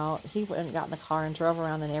 freaking out. He went and got in the car and drove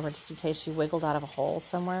around the neighborhood just in case she wiggled out of a hole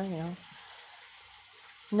somewhere,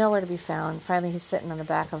 Nowhere to be found. Finally, he's sitting on the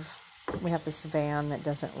back of, we have this van that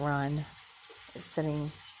doesn't run.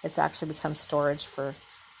 It's actually become storage for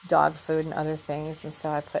dog food and other things. And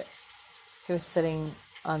so he was sitting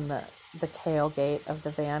on the tailgate of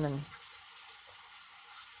the van, and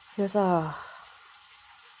he was, oh,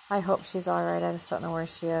 I hope she's all right. I just don't know where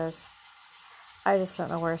she is.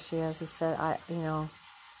 He said,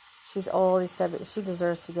 she's old. He said, but she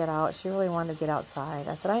deserves to get out. She really wanted to get outside.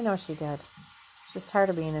 I said, I know she did. She was tired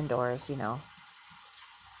of being indoors,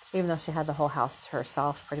 even though she had the whole house to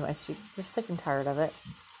herself, pretty much. She just sick and tired of it.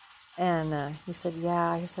 And he said,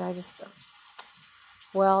 yeah. He said,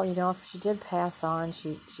 if she did pass on,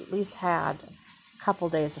 she at least had a couple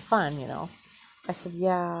days of fun, I said,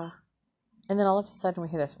 yeah. And then all of a sudden we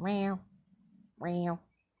hear this, meow, meow.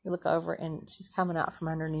 We look over, and she's coming out from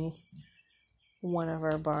underneath one of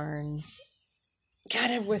our barns,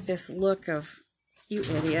 kind of with this look of, you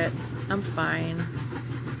idiots, I'm fine.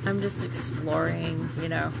 I'm just exploring,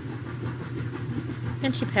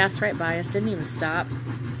 And she passed right by us, didn't even stop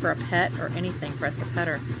for a pet or anything for us to pet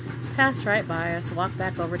her. Passed right by us, walked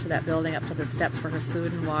back over to that building up to the steps where her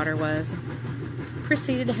food and water was.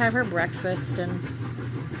 Proceeded to have her breakfast and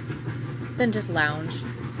then just lounge.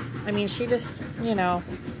 I mean, she just,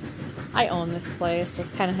 I own this place.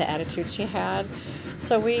 That's kind of the attitude she had.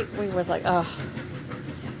 So we was like, oh.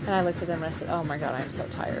 And I looked at him and I said, oh my God, I'm so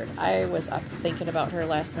tired. I was up thinking about her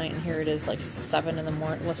last night, and here it is like 7 in the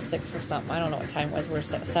morning. Well, 6 or something. I don't know what time it was. We're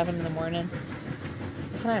 7 in the morning.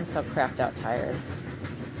 I said, I'm so crapped out tired.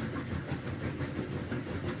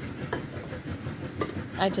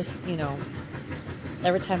 I just,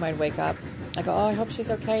 every time I'd wake up, I go, oh, I hope she's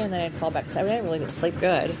okay. And then I'd fall back. So I really didn't sleep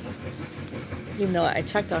good. Even though I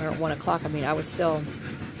checked on her at 1 o'clock, I was still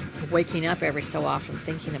waking up every so often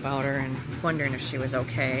thinking about her and wondering if she was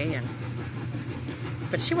okay.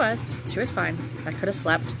 But she was fine. I could have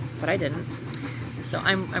slept, but I didn't. So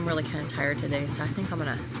I'm really kind of tired today. So I think I'm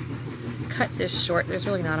going to cut this short. There's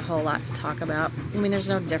really not a whole lot to talk about. There's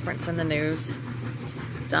no difference in the news.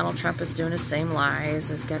 Donald Trump is doing the same lies.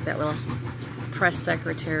 He's got that little press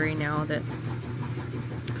secretary now that,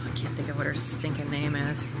 I can't think of what her stinking name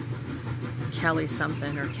is. Kelly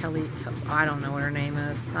something, or Kelly, I don't know what her name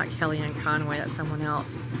is. Not Kellyanne Conway, that's someone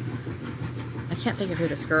else. I can't think of who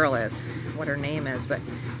this girl is, what her name is, but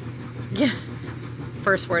yeah,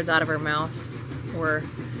 first words out of her mouth were,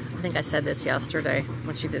 I think I said this yesterday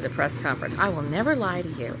when she did a press conference, I will never lie to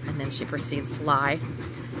you. And then she proceeds to lie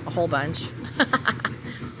a whole bunch.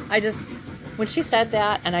 When she said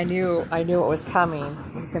that, and I knew it was coming,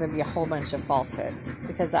 it was going to be a whole bunch of falsehoods,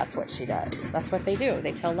 because that's what she does. That's what they do.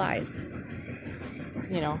 They tell lies.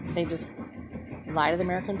 They just lie to the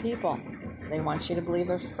American people. They want you to believe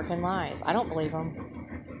their freaking lies. I don't believe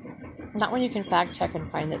them. Not when you can fact check and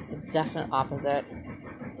find it's the definite opposite.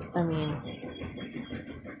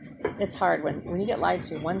 It's hard when you get lied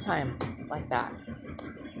to one time like that.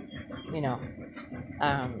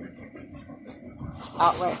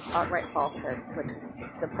 Outright falsehood, which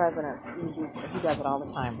the president's easy. He does it all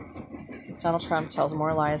the time. Donald Trump tells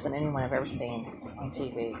more lies than anyone I've ever seen on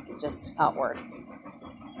TV, just outward.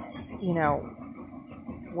 You know,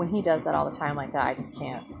 when he does that all the time like that, I just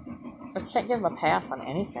can't give him a pass on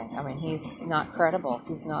anything. I mean, he's not credible.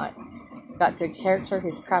 He's not got good character.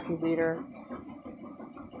 He's a crappy leader.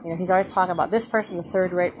 You know, he's always talking about this person's a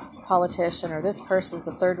third-rate politician or this person's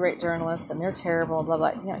a third-rate journalist and they're terrible, blah,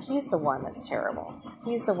 blah. You know, he's the one that's terrible.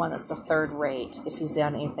 He's the one that's the third-rate if he's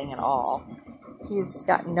done anything at all. He's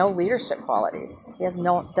got no leadership qualities. He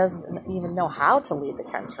doesn't even know how to lead the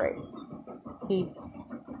country.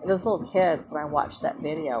 Those little kids, when I watched that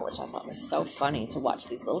video, which I thought was so funny to watch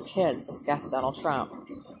these little kids discuss Donald Trump,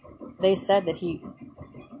 they said that he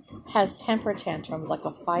has temper tantrums like a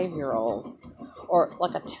 5-year-old or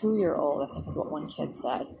like a 2-year-old, I think is what one kid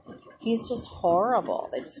said. He's just horrible.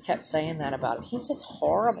 They just kept saying that about him. He's just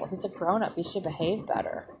horrible. He's a grown-up. He should behave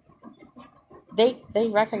better. They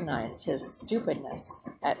recognized his stupidness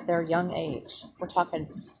at their young age. We're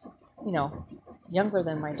talking, you know, younger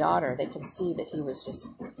than my daughter. They could see that he was just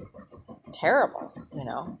terrible, you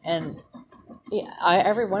know. And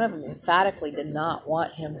every one of them emphatically did not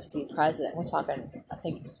want him to be president. We're talking, I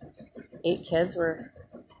think, 8 kids were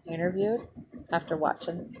interviewed after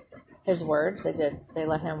watching his words. They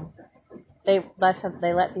let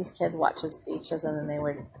these kids watch his speeches, and then they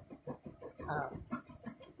would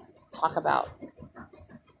talk about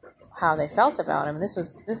how they felt about him. And this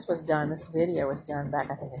video was done back,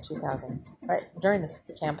 I think, in 2000, right during the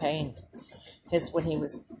campaign. Before he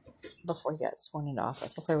got sworn into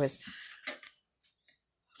office, before he was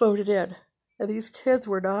voted in. And these kids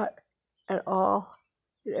were not at all,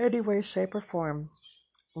 in any way, shape, or form,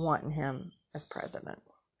 wanting him as president.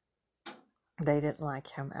 They didn't like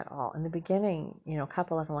him at all. In the beginning, you know, a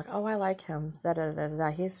couple of them were like, oh, I like him,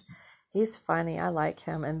 he's funny, I like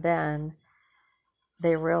him. And then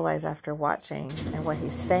they realize after watching and what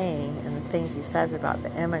he's saying and the things he says about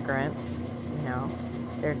the immigrants, you know,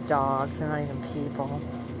 they're dogs, they're not even people.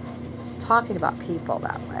 Talking about people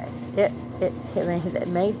that way, it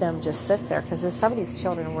made them just sit there, because some of these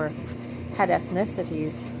children had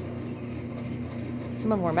ethnicities.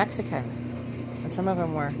 Some of them were Mexican, and some of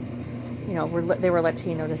them were, you know, they were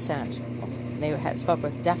Latino descent. They spoke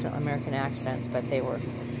with definite American accents, but they were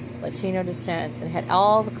Latino descent and had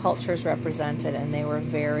all the cultures represented, and they were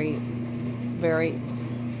very, very.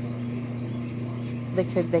 They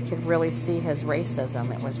could really see his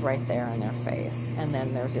racism. It was right there in their face. And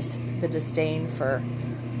then the disdain for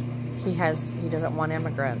he doesn't want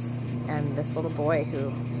immigrants. And this little boy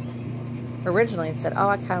who originally said, oh,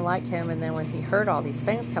 I kind of like him, and then when he heard all these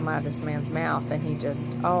things come out of this man's mouth, and he just,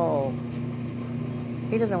 he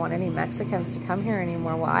doesn't want any Mexicans to come here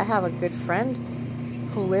anymore. Well, I have a good friend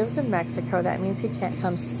who lives in Mexico. That means he can't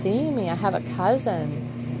come see me. I have a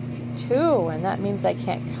cousin too, and that means I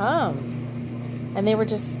can't come. And he was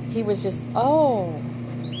just, he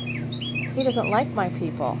doesn't like my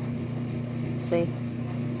people. See?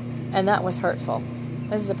 And that was hurtful.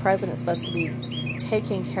 This is a president supposed to be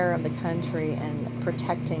taking care of the country and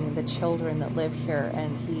protecting the children that live here.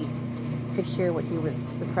 And he could hear what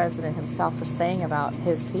the president himself was saying about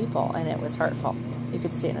his people, and it was hurtful. You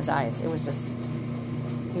could see it in his eyes. It was just,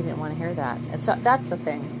 he didn't want to hear that. And so that's the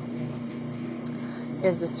thing,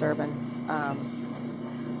 is disturbing.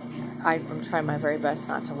 I'm trying my very best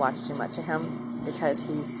not to watch too much of him, because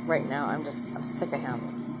right now, I'm sick of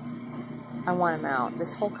him. I want him out.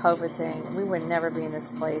 This whole COVID thing, we would never be in this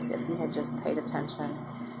place if he had just paid attention.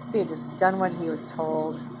 If he had just done what he was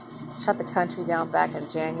told, shut the country down back in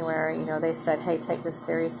January. You know, they said, hey, take this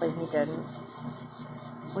seriously. He didn't.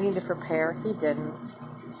 We need to prepare. He didn't.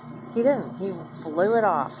 He blew it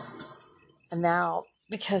off. And now,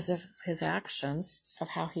 because of his actions, of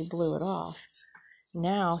how he blew it off,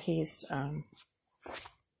 now he's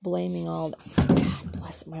blaming God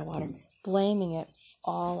bless my water, blaming it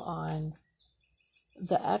all on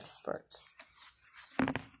the experts.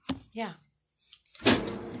 Yeah.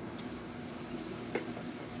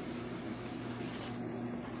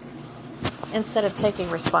 Instead of taking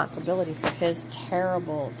responsibility for his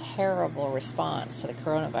terrible, terrible response to the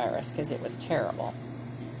coronavirus, because it was terrible.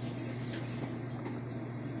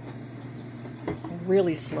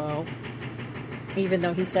 Really slow. Even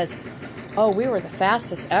though he says, we were the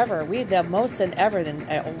fastest ever. We the most than ever,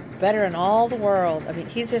 better in all the world. I mean,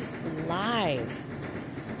 he just lies.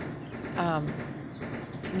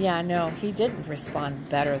 No, he didn't respond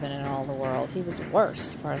better than in all the world. He was worse,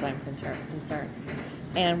 as far as I'm concerned.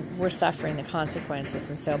 And we're suffering the consequences.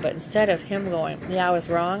 And so, but instead of him going, I was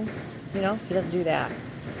wrong, he doesn't do that.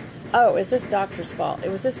 Oh, it was this doctor's fault. It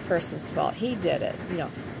was this person's fault. He did it.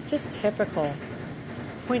 Just typical.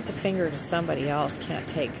 Point the finger to somebody else, can't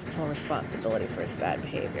take full responsibility for his bad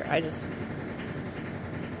behavior.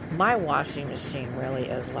 My washing machine really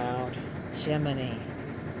is loud. Jiminy.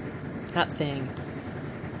 That thing.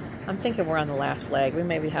 I'm thinking we're on the last leg. We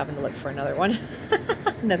may be having to look for another one.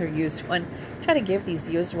 Another used one. Try to give these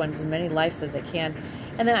used ones as many life as I can.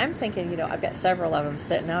 And then I'm thinking, I've got several of them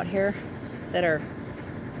sitting out here that are,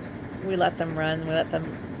 we let them run.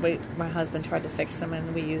 My husband tried to fix them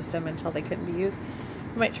and we used them until they couldn't be used.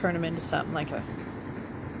 We might turn them into something like a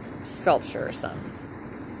sculpture or something.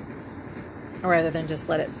 Rather than just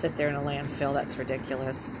let it sit there in a landfill. That's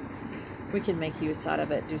ridiculous. We can make use out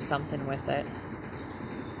of it, do something with it.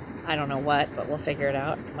 I don't know what, but we'll figure it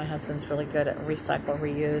out. My husband's really good at recycle,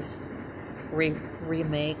 reuse,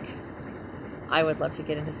 remake. I would love to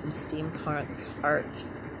get into some steampunk art.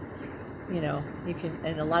 You can,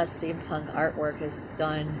 and a lot of steampunk artwork is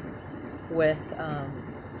done with,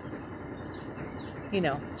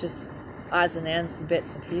 just odds and ends and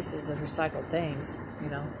bits and pieces of recycled things,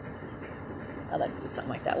 I'd like to do something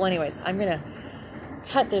like that. Well, anyways, I'm going to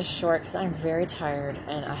cut this short because I'm very tired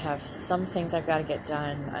and I have some things I've got to get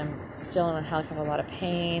done. I'm still in a heck of a lot of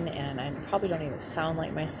pain and I probably don't even sound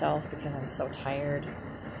like myself because I'm so tired.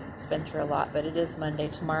 It's been through a lot, but it is Monday.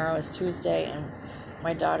 Tomorrow is Tuesday, and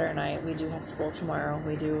my daughter and I, we do have school tomorrow.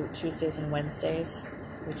 We do Tuesdays and Wednesdays.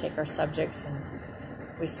 We take our subjects and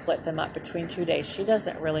we split them up between 2 days. She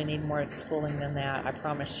doesn't really need more schooling than that, I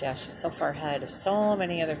promise you. She's so far ahead of so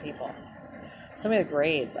many other people. So many of the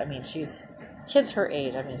grades, kids her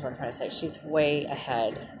age, is what I'm trying to say. She's way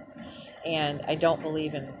ahead. And I don't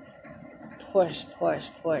believe in push.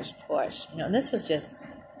 And this was just,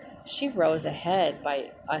 she rose ahead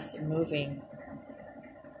by us moving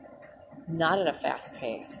not at a fast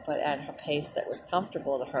pace, but at a pace that was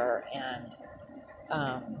comfortable to her and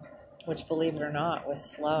which, believe it or not, was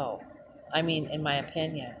slow. In my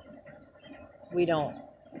opinion, we don't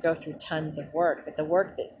go through tons of work, but the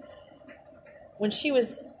work that,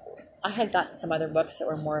 I had gotten some other books that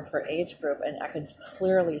were more of her age group, and I could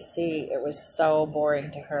clearly see it was so boring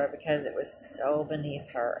to her because it was so beneath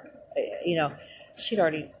her. She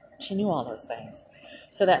knew all those things.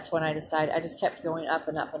 So that's when I decided, I just kept going up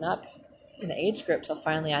and up and up in the age group till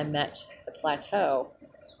finally I met the plateau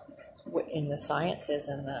in the sciences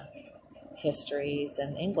and the histories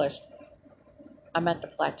and English. I'm at the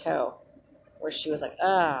plateau where she was like,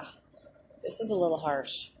 this is a little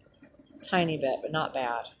harsh. Tiny bit, but not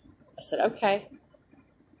bad. I said, okay,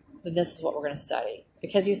 then this is what we're going to study.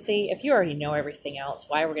 Because you see, if you already know everything else,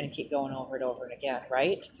 why are we going to keep going over and over and again,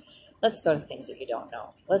 right? Let's go to things that you don't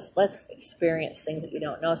know. Let's experience things that you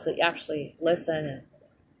don't know so that you actually listen and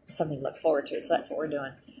something to look forward to. So that's what we're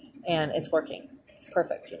doing. And it's working. It's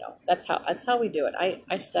perfect, That's how we do it.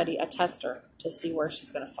 I study, I test her to see where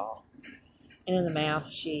she's going to fall. And in the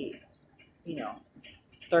math, she,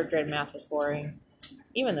 third grade math was boring.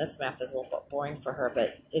 Even this math is a little bit boring for her,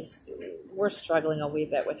 but we're struggling a wee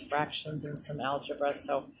bit with fractions and some algebra,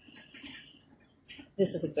 so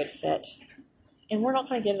this is a good fit. And we're not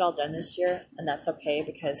going to get it all done this year, and that's okay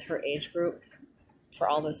because her age group, for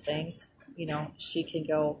all those things, she can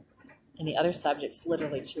go in the other subjects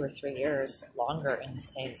literally 2 or 3 years longer in the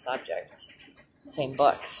same subjects, same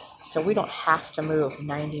books. So we don't have to move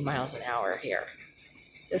 90 miles an hour here.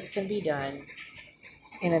 This can be done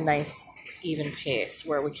in a nice even pace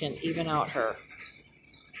where we can even out her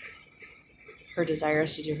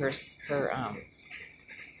desires to do her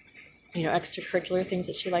extracurricular things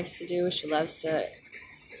that she likes to do. She loves to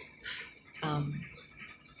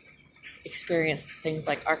experience things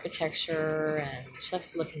like architecture, and she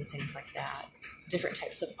loves to look into things like that, different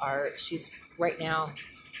types of art. She's right now,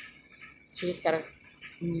 she just got a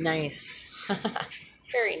nice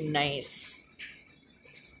very nice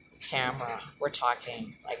camera. We're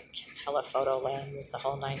talking like telephoto lens, the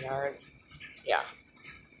whole 9 yards. Yeah,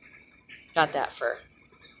 got that for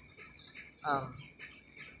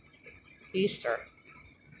Easter,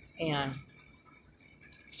 and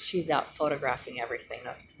she's out photographing everything.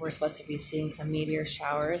 We're supposed to be seeing some meteor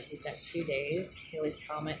showers these next few days. Halley's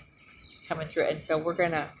Comet coming through, and so we're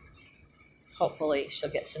gonna, hopefully she'll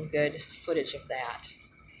get some good footage of that.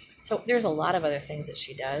 So there's a lot of other things that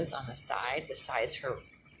she does on the side besides her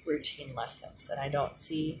routine lessons, and I don't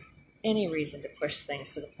see any reason to push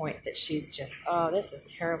things to the point that she's just, oh, this is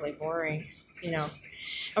terribly boring, And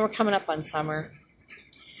we're coming up on summer.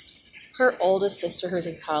 Her oldest sister, who's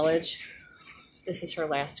in college, this is her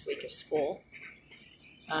last week of school,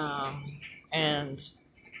 and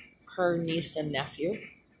her niece and nephew,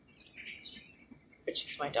 which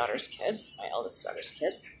is my daughter's kids, my eldest daughter's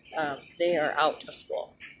kids, they are out of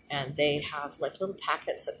school. And they have like little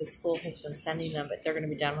packets that the school has been sending them, but they're going to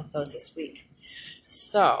be done with those this week.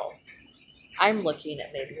 So I'm looking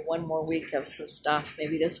at maybe one more week of some stuff.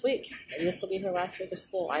 Maybe this week. Maybe this will be her last week of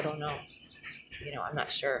school. I don't know. I'm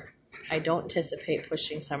not sure. I don't anticipate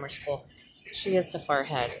pushing summer school. She is so far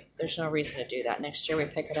ahead. There's no reason to do that. Next year we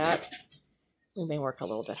pick it up. We may work a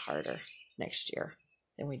little bit harder next year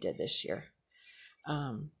than we did this year.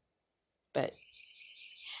 But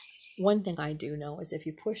one thing I do know is if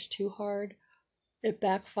you push too hard, it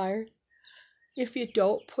backfires. If you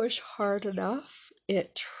don't push hard enough,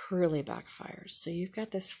 it truly backfires. So you've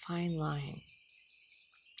got this fine line.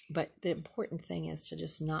 But the important thing is to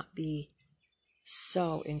just not be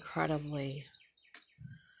so incredibly,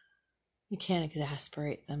 you can't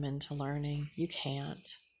exasperate them into learning. You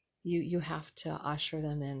can't. You have to usher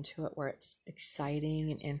them into it where it's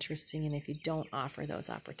exciting and interesting. And if you don't offer those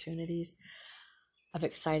opportunities of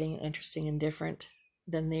exciting and interesting and different,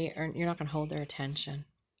 then you're not going to hold their attention.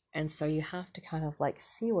 And so you have to kind of like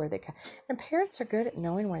see where they and parents are good at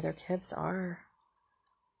knowing where their kids are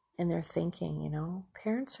in their thinking.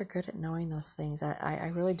 Parents are good at knowing those things.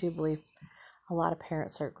 I really do believe a lot of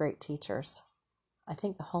parents are great teachers. I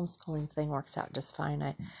think the homeschooling thing works out just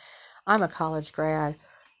fine. I'm a college grad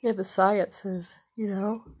in the sciences,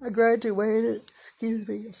 I graduated,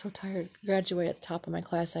 I'm so tired. Graduated at the top of my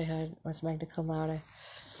class. I was magna cum laude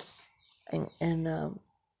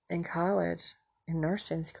in college, in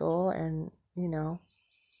nursing school, and,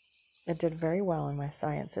 I did very well in my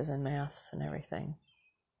sciences and maths and everything.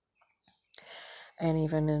 And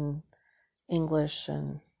even in English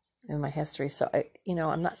and in my history. So,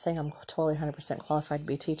 I'm not saying I'm totally 100% qualified to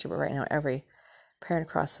be a teacher, but right now every parent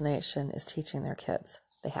across the nation is teaching their kids.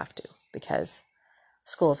 They have to, because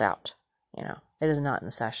school's out. It is not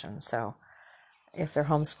in session. So if they're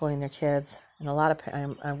homeschooling their kids, and a lot of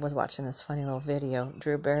I was watching this funny little video.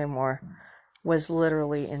 Drew Barrymore was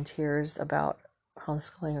literally in tears about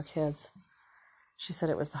homeschooling her kids. She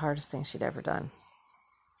said it was the hardest thing she'd ever done.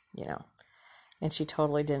 And she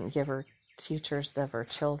totally didn't give her teachers of her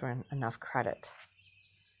children enough credit,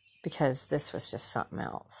 because this was just something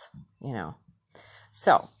else.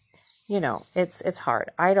 So, it's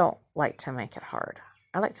hard. I don't like to make it hard.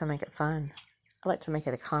 I like to make it fun. I like to make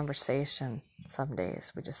it a conversation. Some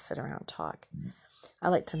days we just sit around and talk. I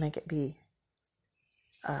like to make it be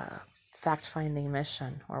a fact-finding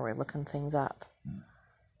mission where we're looking things up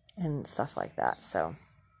and stuff like that. So,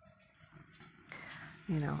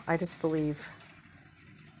 I just believe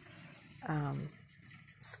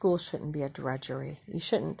school shouldn't be a drudgery. You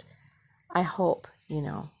shouldn't, I hope,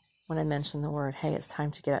 when I mention the word, hey, it's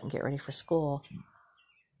time to get up and get ready for school.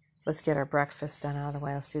 Let's get our breakfast done out of the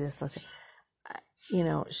way. Let's do this.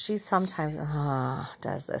 She sometimes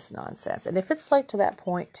does this nonsense. And if it's like to that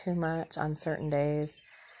point too much on certain days,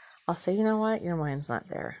 I'll say, you know what? Your mind's not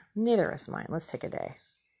there. Neither is mine. Let's take a day.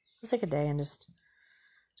 Let's take a day and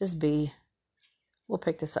just be. We'll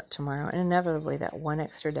pick this up tomorrow. And inevitably that one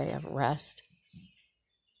extra day of rest,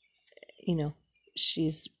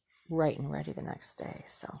 she's right and ready the next day.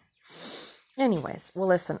 So anyways, well,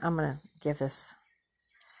 listen, I'm going to give this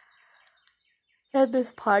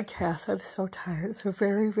podcast. I'm so tired. It's a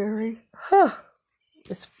very, very,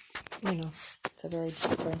 it's a very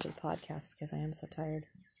disjointed podcast because I am so tired.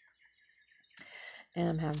 And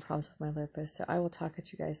I'm having problems with my lupus. So I will talk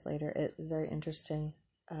at you guys later. It's very interesting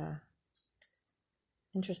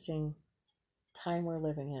time we're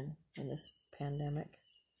living in this pandemic.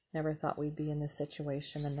 Never thought we'd be in this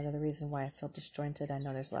situation. Another reason why I feel disjointed. I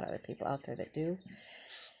know there's a lot of other people out there that do.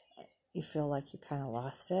 You feel like you kind of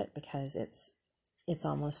lost it because it's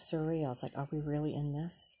almost surreal. It's like, are we really in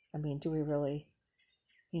this? I mean, do we really,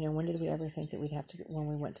 when did we ever think that we'd have to, when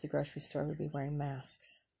we went to the grocery store, we'd be wearing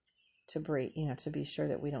masks to breathe, to be sure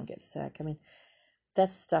that we don't get sick? I mean,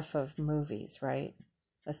 that's stuff of movies, right?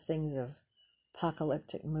 That's things of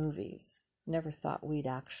apocalyptic movies. Never thought we'd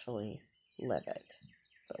actually live it,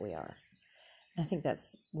 but we are. And I think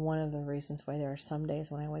that's one of the reasons why there are some days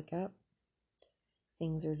when I wake up,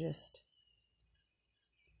 things are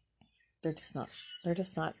they're just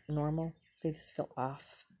not normal. They just feel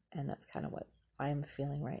off. And that's kind of what I am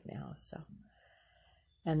feeling right now. So,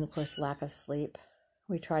 and of course, lack of sleep.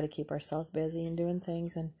 We try to keep ourselves busy and doing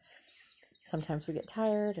things, and sometimes we get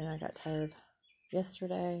tired, and I got tired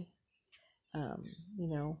yesterday,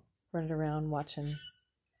 running around watching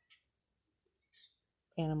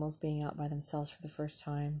animals being out by themselves for the first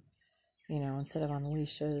time, instead of on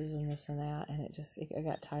leashes and this and that, and it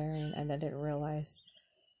got tiring, and I didn't realize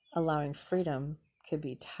allowing freedom could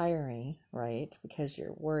be tiring, right? Because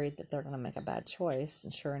you're worried that they're going to make a bad choice.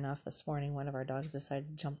 And sure enough, this morning, one of our dogs decided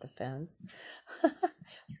to jump the fence.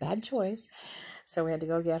 Bad choice. So we had to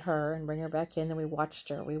go get her and bring her back in. Then we watched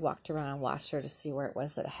her. We walked around and watched her to see where it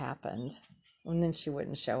was that it happened. And then she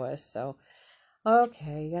wouldn't show us. So,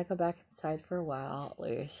 okay, you gotta go back inside for a while at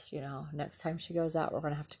least. Next time she goes out, we're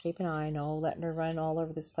gonna have to keep an eye. No letting her run all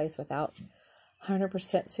over this place without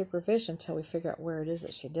 100% supervision until we figure out where it is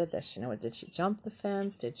that she did this. Did she jump the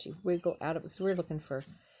fence? Did she wiggle out of it? Because we're looking for,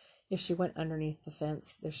 if she went underneath the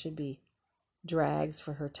fence, there should be drags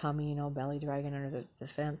for her tummy, belly dragging under the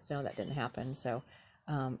fence. No, that didn't happen. So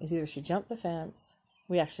it's either she jumped the fence.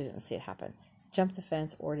 We actually didn't see it happen. Jumped the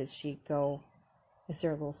fence, or did she go, is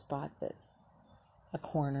there a little spot a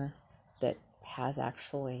corner that has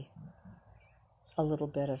actually a little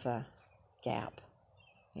bit of a gap,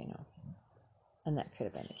 and that could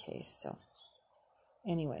have been the case. So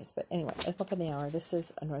anyway, at Book of the Hour, this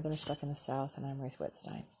is A Northerner Stuck in the South, and I'm Ruth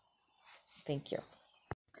Whitstein. Thank you.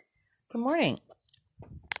 Good morning.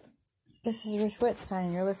 This is Ruth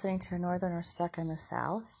Whitstein. You're listening to A Northerner Stuck in the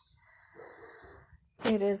South.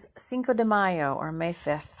 It is Cinco de Mayo, or May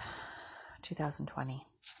 5th, 2020.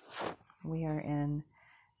 We are in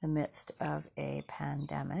the midst of a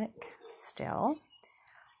pandemic still.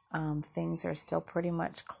 Things are still pretty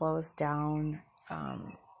much closed down,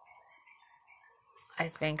 I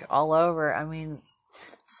think, all over.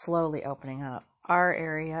 Slowly opening up. Our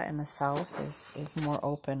area in the South is more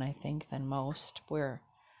open, I think, than most. We're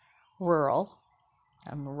rural.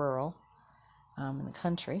 I'm rural in the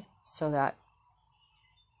country, so that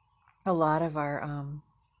a lot of our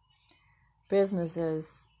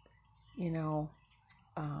businesses, I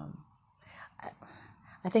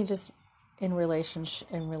think just in relation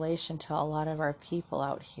to a lot of our people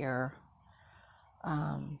out here,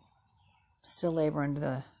 still labor under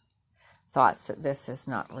the thoughts that this is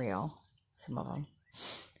not real. Some of them.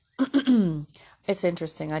 It's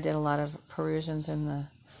interesting. I did a lot of perusions in the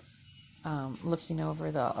looking over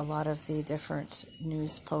a lot of the different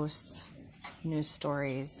news posts, news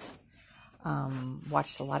stories.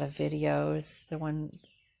 Watched a lot of videos. The one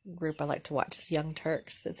group I like to watch is Young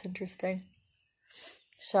Turks. That's interesting.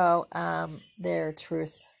 So they're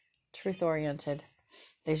truth oriented.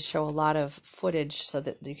 They show a lot of footage so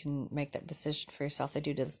that you can make that decision for yourself. They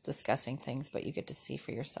do discussing things, but you get to see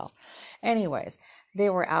for yourself. Anyways, they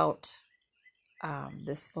were out.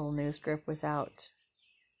 This little news group was out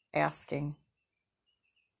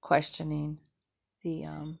questioning the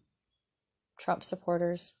Trump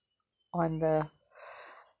supporters on the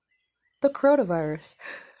coronavirus.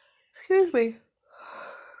 Excuse me.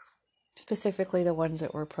 Specifically the ones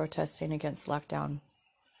that were protesting against lockdown,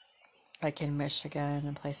 like in Michigan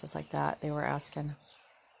and places like that. They were asking,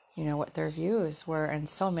 what their views were, and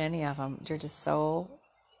so many of them, they're just so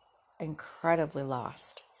incredibly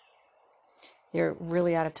lost. They're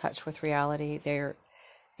really out of touch with reality. They're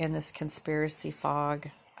in this conspiracy fog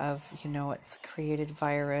of, it's a created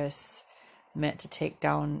virus meant to take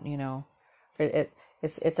down,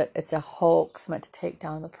 it's a hoax meant to take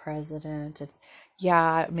down the president.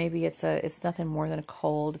 Maybe it's nothing more than a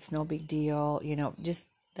cold. It's no big deal. Just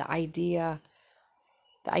the ideas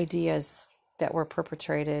that were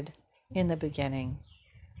perpetrated in the beginning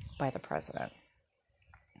by the president,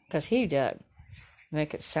 because he did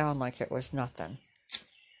make it sound like it was nothing.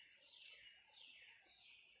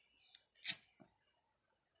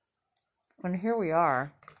 And here we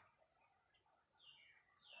are,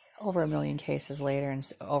 over 1 million cases later,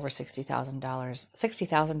 and over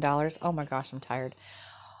 $60,000. Oh my gosh, I'm tired.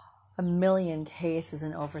 1 million cases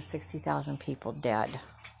and over 60,000 people dead.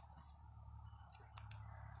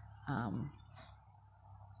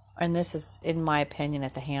 And this is, in my opinion,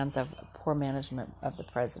 at the hands of poor management of the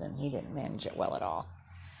president. He didn't manage it well at all.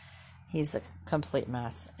 He's a complete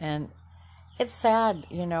mess. And it's sad,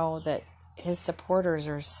 that his supporters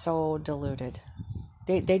are so deluded.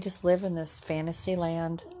 They just live in this fantasy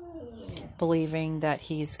land, believing that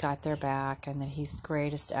he's got their back and that he's the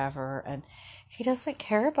greatest ever. And he doesn't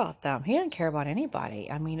care about them. He doesn't care about anybody.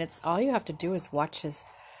 It's all you have to do is watch the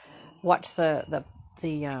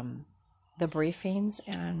briefings,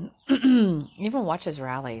 and even watch his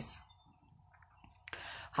rallies,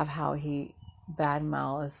 of how he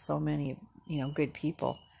badmouths so many, good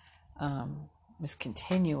people. This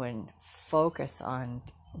continuing focus on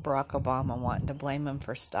Barack Obama, wanting to blame him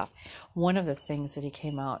for stuff. One of the things that he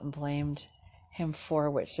came out and blamed him for,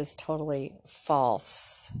 which is totally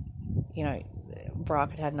false,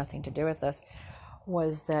 Barack had nothing to do with this,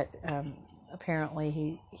 was that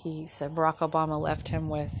apparently he said Barack Obama left him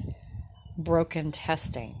with broken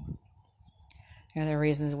testing. The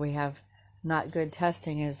reasons we have not good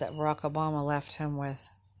testing is that Barack Obama left him with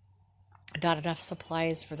not enough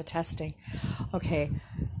supplies for the testing. Okay,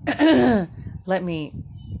 let me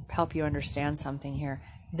help you understand something here.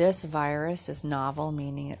 This virus is novel,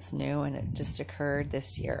 meaning it's new, and it just occurred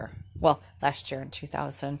this year. Well, last year in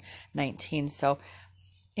 2019. So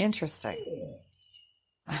interesting.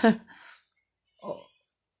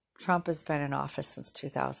 Trump has been in office since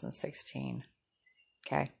 2016.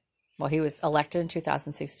 Okay. Well, he was elected in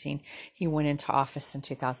 2016. He went into office in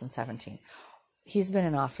 2017. He's been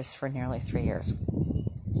in office for nearly 3 years.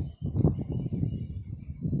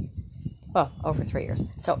 Well, over 3 years.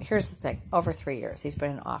 So here's the thing. Over 3 years, he's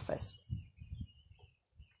been in office.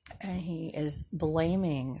 And he is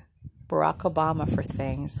blaming Barack Obama for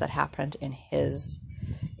things that happened in his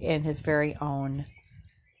very own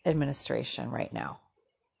administration right now.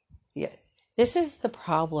 Yeah. This is the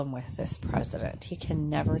problem with this president. He can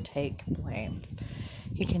never take blame.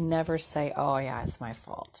 He can never say, oh, yeah, it's my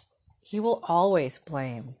fault. He will always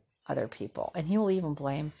blame other people. And he will even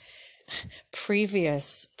blame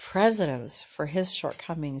previous presidents for his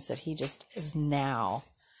shortcomings that he just is now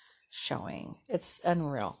showing. It's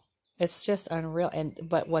unreal. It's just unreal.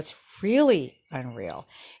 But what's really unreal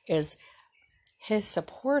is his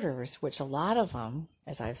supporters, which a lot of them,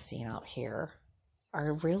 as I've seen out here,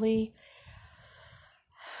 are really,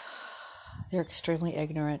 they're extremely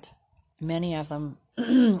ignorant. Many of them,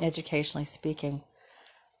 educationally speaking,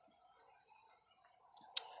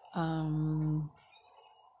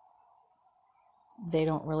 they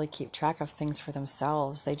don't really keep track of things for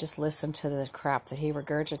themselves. They just listen to the crap that he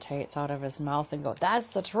regurgitates out of his mouth and go, that's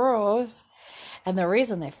the truth. And the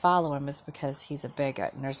reason they follow him is because he's a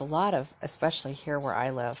bigot. And there's a lot of, especially here where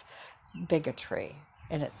I live, bigotry.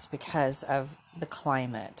 And it's because of the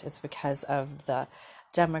climate. It's because of the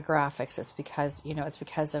demographics. It's because, it's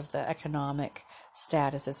because of the economic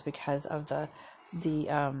status. It's because of the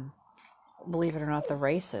believe it or not, the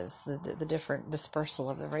races, the different dispersal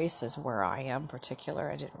of the races where I am particular.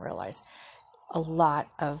 I didn't realize a lot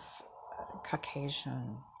of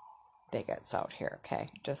Caucasian bigots out here. Okay,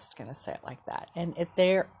 just gonna say it like that. And if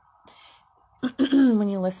they're when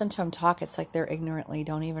you listen to them talk, it's like they're ignorantly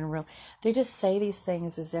don't even they just say these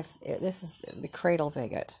things as if this is the cradle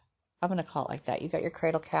bigot. I'm gonna call it like that. You got your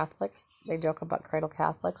cradle Catholics. They joke about cradle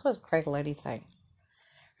Catholics. What is cradle anything?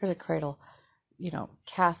 There's a cradle,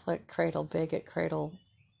 Catholic, cradle bigot, cradle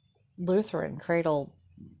Lutheran, cradle,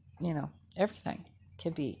 everything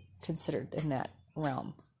can be considered in that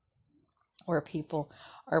realm where people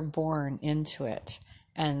are born into it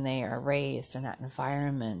and they are raised in that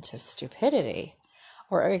environment of stupidity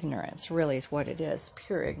or ignorance, really is what it is,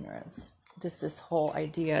 pure ignorance. Just this whole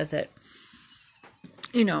idea that,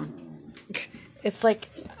 it's like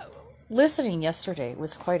listening yesterday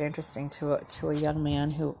was quite interesting to a young man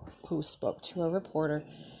who spoke to a reporter.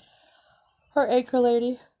 Our anchor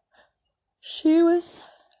lady, she was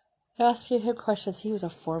asking him questions. He was a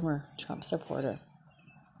former Trump supporter.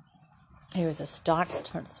 He was a staunch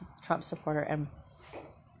Trump supporter, and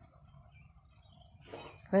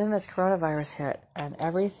then this coronavirus hit, and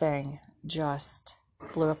everything just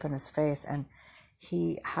blew up in his face, and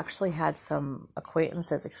he actually had some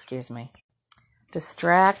acquaintances,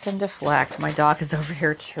 distract and deflect. My dog is over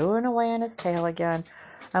here chewing away on his tail again.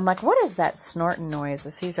 I'm like, what is that snorting noise?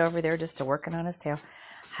 As he's over there just working on his tail.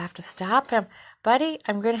 I have to stop him. Buddy,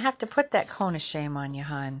 I'm going to have to put that cone of shame on you,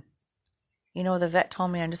 hon. The vet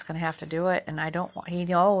told me I'm just going to have to do it, and I don't want, he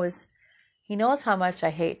knows how much I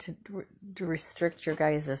hate to restrict your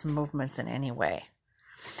guys' movements in any way.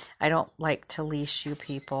 I don't like to leash you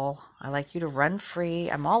people. I like you to run free.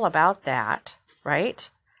 I'm all about that, right?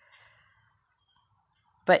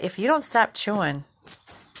 But if you don't stop chewing,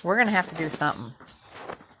 we're going to have to do something.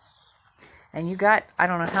 And you got, I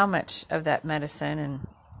don't know how much of that medicine, and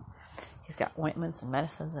he's got ointments and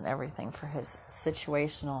medicines and everything for his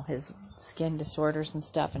his skin disorders and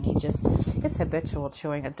stuff, and it's habitual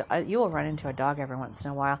chewing. You will run into a dog every once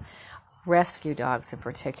in a while, rescue dogs in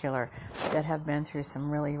particular, that have been through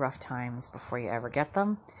some really rough times before you ever get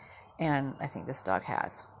them, and I think this dog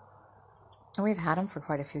has. And we've had him for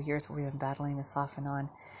quite a few years. We've been battling this off and on,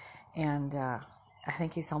 and I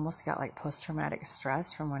think he's almost got like post-traumatic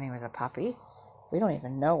stress from when he was a puppy. We don't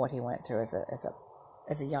even know what he went through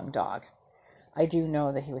as a young dog. I do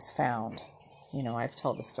know that he was found. I've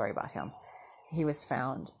told the story about him. He was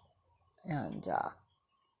found and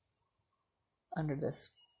under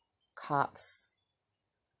this cop's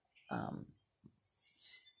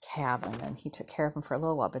cabin, and he took care of him for a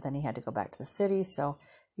little while, but then he had to go back to the city, so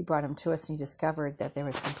he brought him to us, and he discovered that there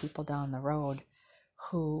was some people down the road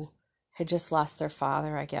who had just lost their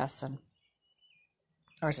father, I guess,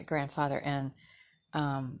 or is it grandfather, and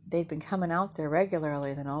they'd been coming out there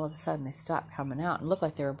regularly. Then all of a sudden they stopped coming out, and looked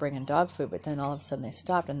like they were bringing dog food, but then all of a sudden they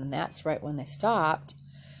stopped, and then that's right when they stopped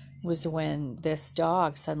was when this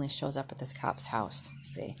dog suddenly shows up at this cop's house.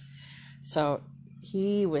 See, so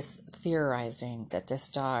he was theorizing that this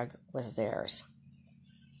dog was theirs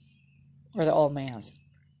or the old man's,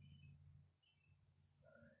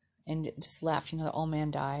 and it just left. The old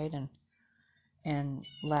man died and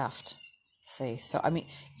left. See, so I mean,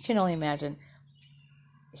 you can only imagine.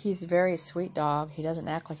 He's a very sweet dog. He doesn't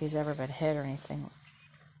act like he's ever been hit or anything.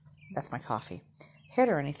 That's my coffee. Hit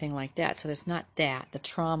or anything like that. So there's not that. The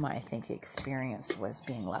trauma I think he experienced was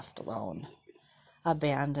being left alone,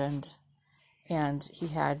 abandoned, and he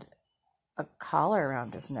had a collar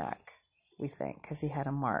around his neck, we think, because he had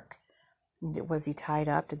a mark. Was he tied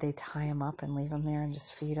up? Did they tie him up and leave him there and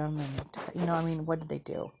just feed him? And, what did they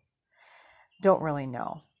do? Don't really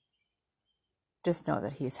know. Just know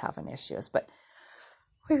that he's having issues. But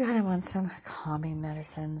we got him on some calming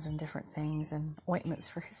medicines and different things and ointments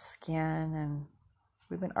for his skin. And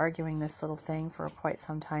we've been arguing this little thing for quite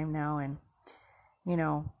some time now. And,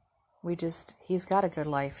 he's got a good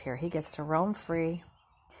life here. He gets to roam free.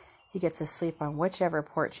 He gets to sleep on whichever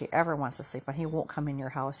porch he ever wants to sleep on. He won't come in your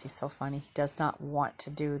house. He's so funny. He does not want to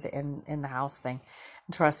do the in the house thing.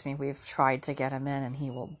 And trust me, we've tried to get him in, and he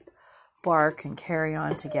will bark and carry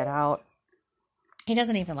on to get out. He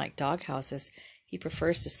doesn't even like dog houses. He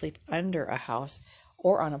prefers to sleep under a house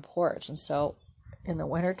or on a porch. And so in the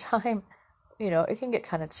wintertime, it can get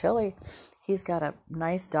kind of chilly. He's got a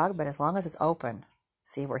nice dog bed as long as it's open.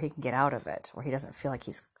 See, where he can get out of it, where he doesn't feel like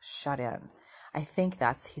he's shut in. I think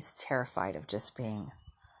he's terrified of just being,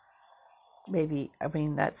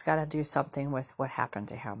 that's got to do something with what happened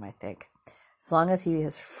to him, I think. As long as he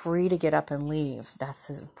is free to get up and leave, that's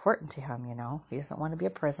important to him, He doesn't want to be a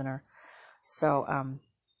prisoner. So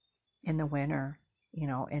in the winter,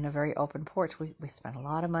 in a very open porch, we spend a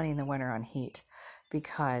lot of money in the winter on heat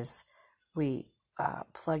because we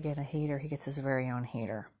plug in a heater. He gets his very own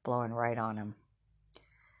heater blowing right on him.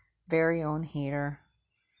 Very own heater.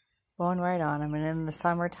 Blowing right on him. And in the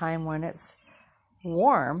summertime when it's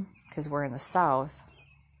warm, because we're in the south,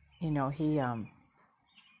 he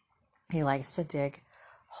likes to dig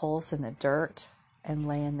holes in the dirt and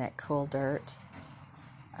lay in that cool dirt.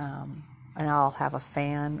 And I'll have a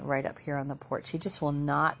fan right up here on the porch. He just will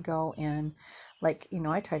not go in.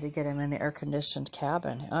 I tried to get him in the air-conditioned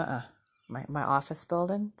cabin. My office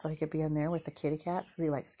building, so he could be in there with the kitty cats, because he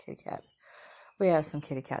likes kitty cats. We have some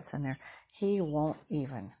kitty cats in there. He won't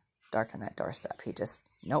even darken that doorstep. He just,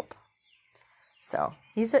 nope. So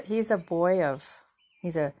he's a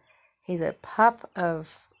pup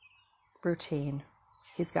of routine.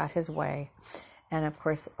 He's got his way. And of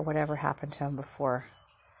course, whatever happened to him before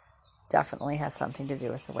definitely has something to do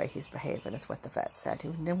with the way he's behaving, is what the vet said.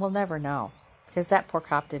 We'll never know, because that poor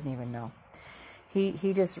cop didn't even know.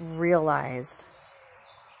 He just realized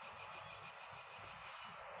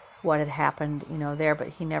what had happened, there, but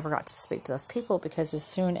he never got to speak to those people, because as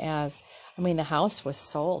soon as, the house was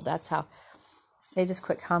sold, that's how they just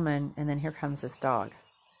quit coming, and then here comes this dog.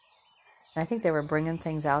 And I think they were bringing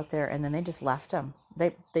things out there, and then they just left him.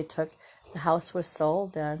 They took, the house was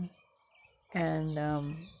sold then, and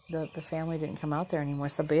the family didn't come out there anymore.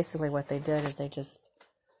 So basically what they did is they just,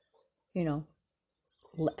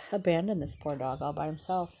 abandoned this poor dog all by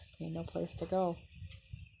himself. He had no place to go.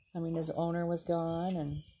 His owner was gone,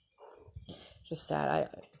 and just sad.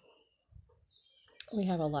 We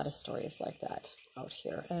have a lot of stories like that out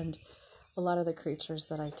here, and a lot of the creatures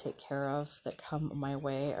that I take care of that come my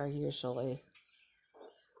way are usually,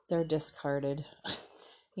 they're discarded.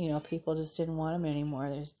 People just didn't want them anymore.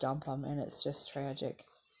 They just dump them, and it's just tragic.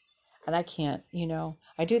 And I can't,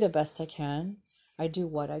 I do the best I can. I do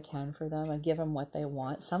what I can for them. I give them what they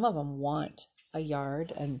want. Some of them want a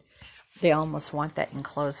yard, and they almost want that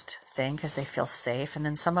enclosed thing because they feel safe. And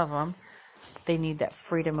then some of them, they need that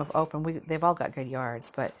freedom of open. They've all got good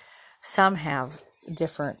yards, but some have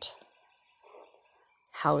different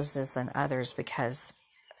houses than others because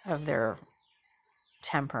of their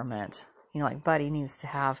temperament. Like Buddy needs to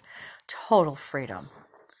have total freedom.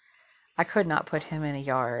 I could not put him in a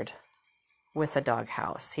yard with a dog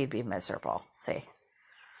house. He'd be miserable. See,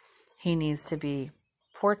 he needs to be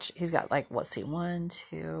porch. He's got 1,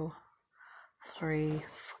 2, 3. He's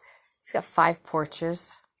got 5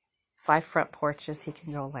 porches, 5 front porches he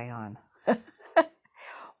can go lay on.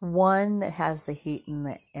 One that has the heat and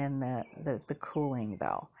the cooling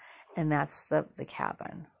though, and that's the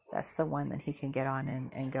cabin. That's the one that he can get on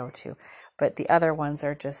and go to. But the other ones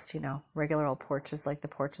are just, regular old porches, like the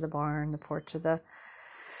porch of the barn, the porch of the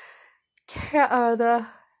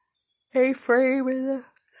A-frame, and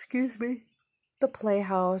the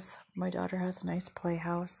playhouse. My daughter has a nice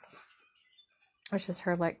playhouse, which is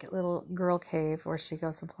her little girl cave where she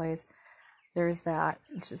goes and plays. there's that.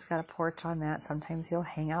 She's got a porch on that. Sometimes he'll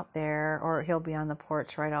hang out there, or he'll be on the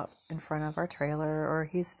porch right out in front of our trailer, or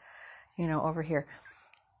he's, over here.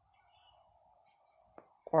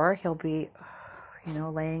 Or he'll be,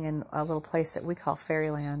 laying in a little place that we call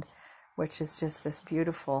Fairyland, which is just this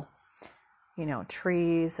beautiful,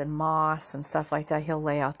 trees and moss and stuff like that. He'll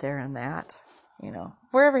lay out there in that,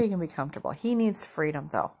 wherever he can be comfortable. He needs freedom,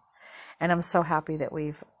 though. And I'm so happy that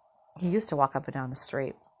he used to walk up and down the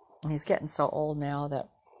street. And he's getting so old now that,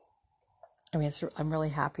 I'm really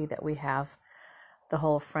happy that we have the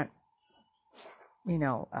whole front,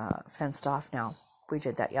 fenced off now. We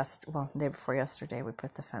did that the day before yesterday. We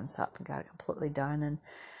put the fence up and got it completely done. And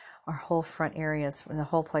our whole front areas, and the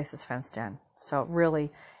whole place is fenced in. So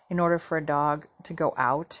really, in order for a dog to go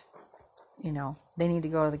out, they need to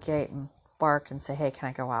go to the gate and bark and say, hey, can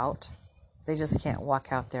I go out? They just can't walk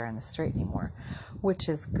out there in the street anymore, which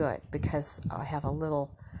is good because I have a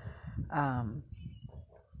little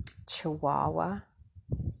Chihuahua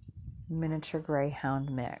miniature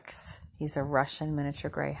greyhound mix. He's a Russian miniature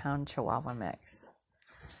greyhound Chihuahua mix.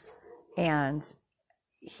 And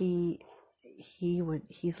he's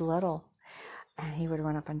little, and he would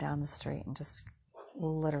run up and down the street and just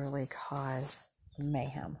literally cause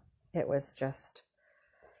mayhem. It was just,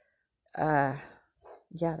 that's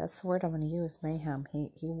the word I'm going to use, mayhem. He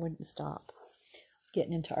wouldn't stop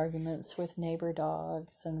getting into arguments with neighbor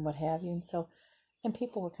dogs and what have you. And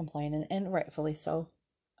people were complaining, and rightfully so.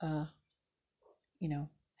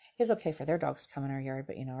 It's okay for their dogs to come in our yard,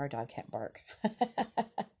 but our dog can't bark.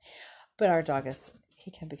 But our dog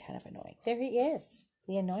he can be kind of annoying. There he is,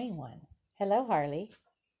 the annoying one. Hello, Harley.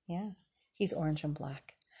 Yeah, he's orange and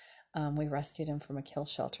black. We rescued him from a kill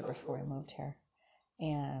shelter before we moved here.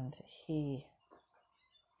 And I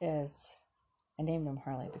named him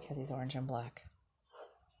Harley because he's orange and black.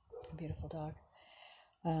 A beautiful dog.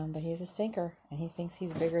 But he's a stinker, and he thinks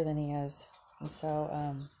he's bigger than he is. And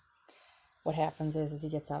so what happens is he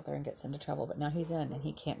gets out there and gets into trouble. But now he's in, and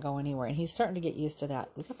he can't go anywhere. And he's starting to get used to that.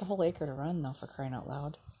 We've got the whole acre to run, though, for crying out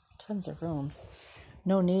loud. Tons of rooms.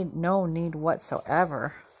 No need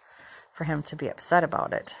whatsoever for him to be upset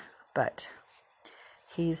about it. But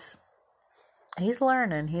he's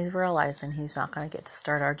learning. He's realizing he's not going to get to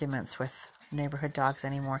start arguments with neighborhood dogs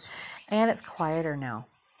anymore. And it's quieter now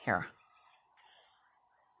here.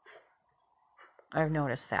 I've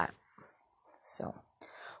noticed that. So,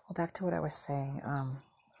 back to what I was saying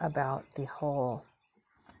about the whole,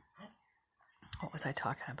 what was I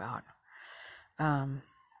talking about?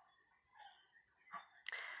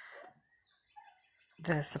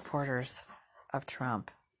 The supporters of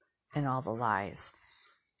Trump and all the lies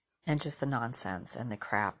and just the nonsense and the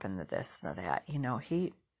crap and the this and the that.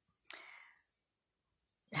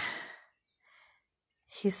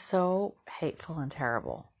 He's so hateful and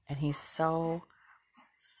terrible, and he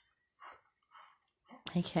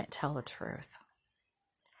can't tell the truth.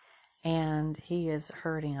 And he is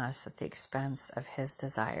hurting us at the expense of his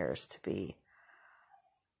desires to be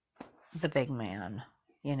the big man,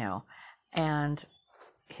 and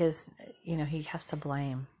his, he has to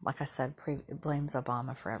blame, like I said, blames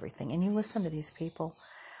Obama for everything. And you listen to these people.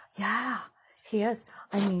 Yeah, he is.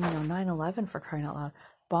 9/11, for crying out loud.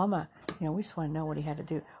 Obama, we just want to know what he had to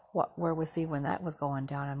do. Where was he when that was going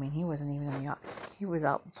down? He wasn't even in the, he was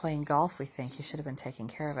out playing golf, we think. He should have been taking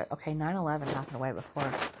care of it. Okay, 9/11 happened way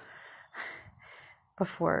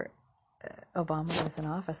before Obama was in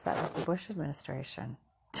office. That was the Bush administration.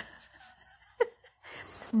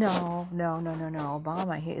 No.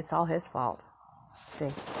 Obama, it's all his fault.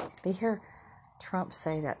 See, they hear Trump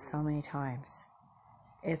say that so many times.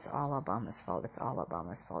 It's all Obama's fault. It's all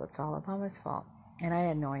Obama's fault. It's all Obama's fault. And I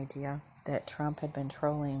had no idea that Trump had been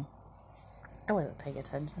trolling. I wasn't paying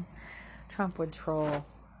attention. Trump would troll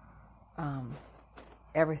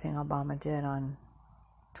everything Obama did on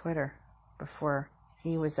Twitter before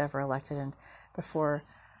he was ever elected. And before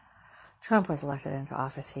Trump was elected into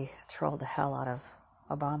office, he trolled the hell out of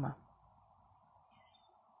Obama.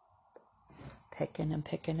 Picking and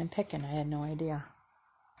picking and picking. I had no idea.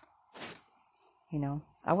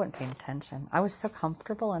 I wasn't paying attention. I was so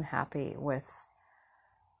comfortable and happy with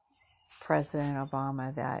President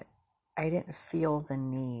Obama that I didn't feel the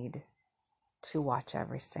need to watch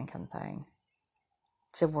every stinking thing,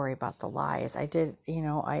 to worry about the lies. I did,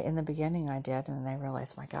 in the beginning I did, and then I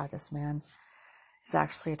realized, my God, this man is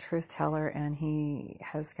actually a truth teller, and he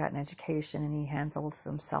has got an education, and he handles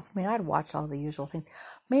himself. I'd watch all the usual things.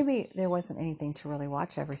 Maybe there wasn't anything to really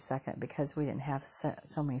watch every second because we didn't have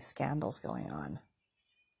so many scandals going on.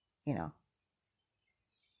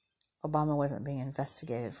 Obama wasn't being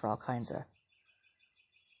investigated for all kinds of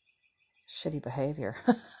shitty behavior.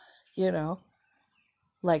 you know,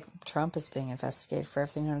 like Trump is being investigated for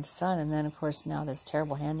everything under the sun. And then, of course, now this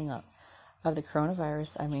terrible handing up of the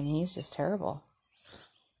coronavirus. I mean, he's just terrible.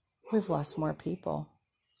 We've lost more people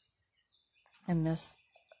in this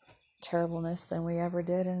terribleness than we ever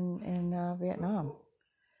did in Vietnam.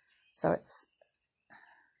 So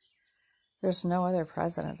there's no other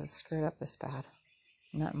president that's screwed up this bad.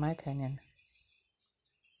 Not in my opinion.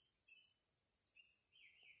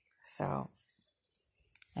 So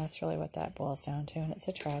that's really what that boils down to, and it's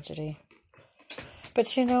a tragedy.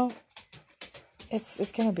 But you know,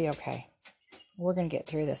 it's going to be okay. We're going to get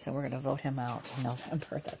through this, and we're going to vote him out in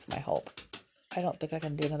November. That's my hope. I don't think I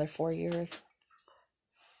can do another 4 years.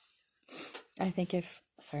 I think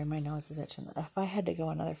sorry, my nose is itching. If I had to go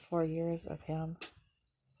another 4 years of him,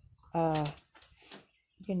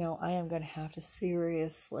 you know, I am going to have to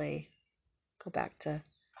seriously go back to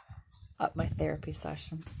up my therapy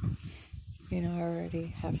sessions. You know, I already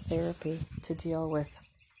have therapy to deal with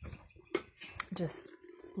just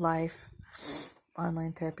life,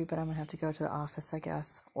 online therapy, but I'm going to have to go to the office, I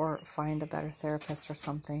guess, or find a better therapist or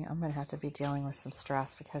something. I'm going to have to be dealing with some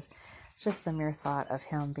stress because just the mere thought of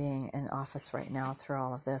him being in office right now through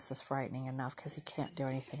all of this is frightening enough because he can't do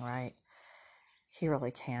anything right. He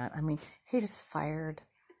really can't. I mean, he just fired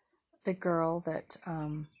the girl that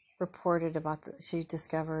reported about she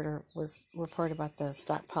discovered or was reported about the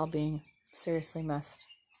stockpile being seriously messed,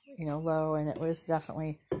 you know, low, and it was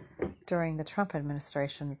definitely during the Trump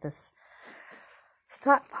administration that this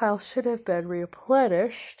stockpile should have been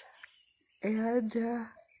replenished, and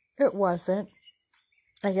it wasn't.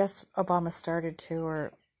 I guess Obama started to,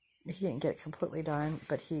 or he didn't get it completely done,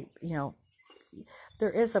 but he, you know,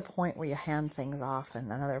 there is a point where you hand things off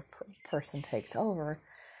and another person takes over.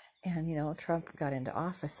 And, you know, Trump got into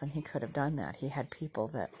office and he could have done that. He had people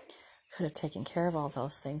that could have taken care of all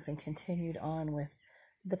those things and continued on with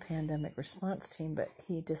the pandemic response team, but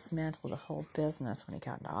he dismantled the whole business when he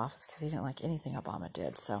got into office because he didn't like anything Obama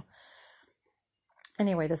did. So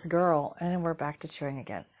anyway, this girl, and we're back to chewing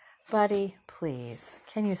again. Buddy, please,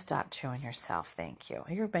 can you stop chewing yourself? Thank you.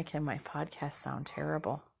 You're making my podcast sound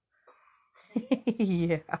terrible.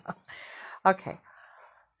 Yeah. Okay.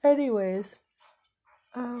 Anyways,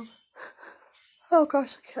 oh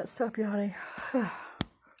gosh, I can't stop yawning.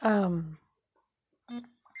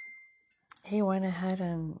 He went ahead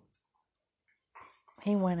and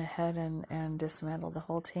dismantled the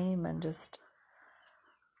whole team and just,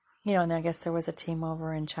 you know, and I guess there was a team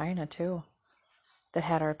over in China too that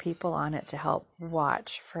had our people on it to help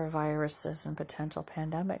watch for viruses and potential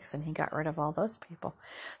pandemics, and he got rid of all those people.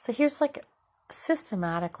 So here's like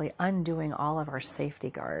systematically undoing all of our safety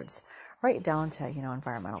guards, right down to, you know,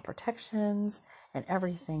 environmental protections and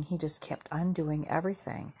everything. He just kept undoing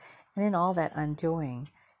everything. And in all that undoing,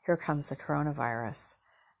 here comes the coronavirus,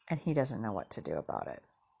 and he doesn't know what to do about it.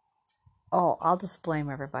 Oh, I'll just blame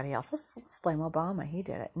everybody else. Let's blame Obama. He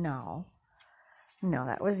did it. No,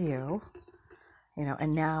 that was you. You know,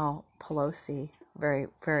 and now Pelosi, very,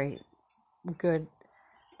 very good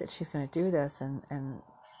that she's going to do this, and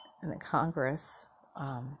the Congress,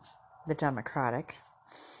 the Democratic,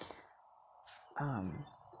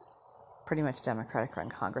 pretty much Democratic-run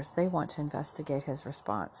Congress, they want to investigate his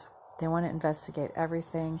response. They want to investigate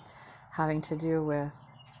everything having to do with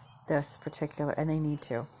this particular, and they need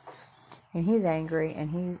to. And he's angry,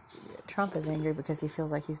 and Trump is angry because he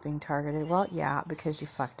feels like he's being targeted. Well, yeah, because you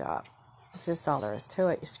fucked up. It's just all there is to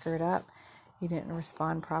it. You screwed up. You didn't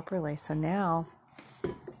respond properly. So now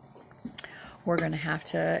we're going to have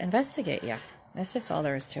to investigate you. That's just all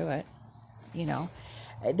there is to it. You know,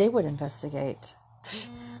 they would investigate.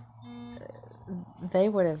 They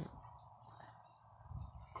would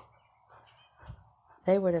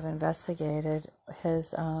have investigated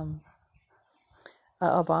his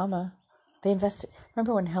Obama.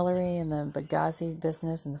 Remember when Hillary and the Benghazi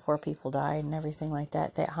business and the 4 people died and everything like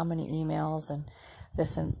that? How many emails and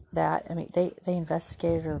this and that? I mean, they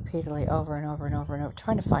investigated her repeatedly over and over and over and over,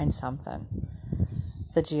 trying to find something.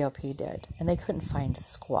 The GOP did, and they couldn't find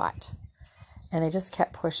squat. And they just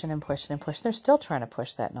kept pushing and pushing and pushing. They're still trying to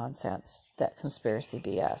push that nonsense, that conspiracy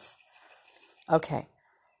BS. Okay,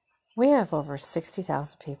 we have over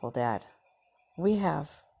 60,000 people dead. We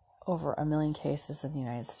have over 1 million cases in the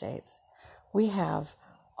United States. We have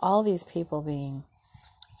all these people being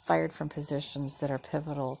fired from positions that are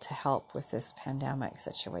pivotal to help with this pandemic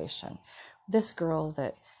situation. This girl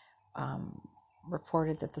that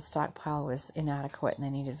reported that the stockpile was inadequate and they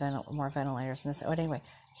needed more ventilators and this. Oh, anyway,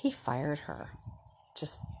 he fired her.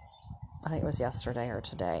 I think it was yesterday or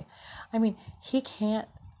today. I mean, he can't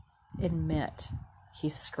admit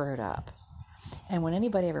he's screwed up. And when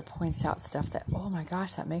anybody ever points out stuff that, oh my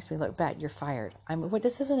gosh, that makes me look bad, you're fired. I mean,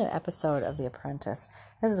 this isn't an episode of The Apprentice.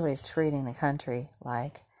 This is what he's treating the country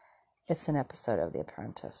like. It's an episode of The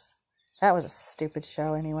Apprentice. That was a stupid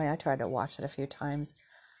show anyway. I tried to watch it a few times.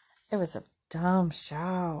 It was a dumb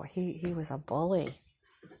show. He was a bully.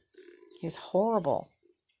 He was horrible.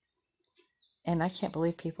 And I can't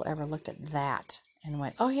believe people ever looked at that and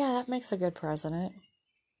went, oh yeah, that makes a good president.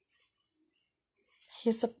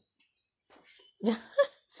 He's a...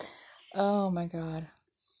 Oh my God.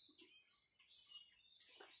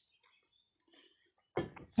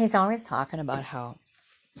 He's always talking about how,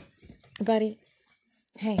 buddy,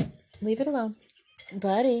 hey, leave it alone.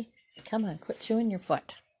 Buddy, come on, quit chewing your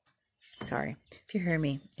foot. Sorry, if you hear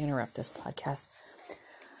me interrupt this podcast,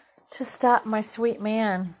 to stop my sweet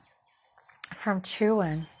man from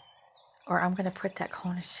chewing, or I'm going to put that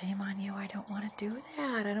cone of shame on you. I don't want to do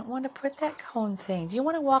that. I don't want to put that cone thing. Do you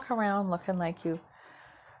want to walk around looking like you?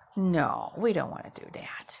 No, we don't want to do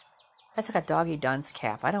that. That's like a doggy dunce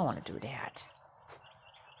cap. I don't want to do that.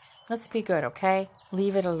 Let's be good, okay?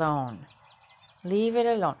 Leave it alone. Leave it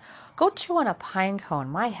alone. Go chew on a pine cone.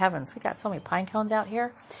 My heavens, we got so many pine cones out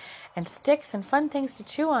here. And sticks and fun things to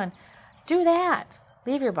chew on. Do that.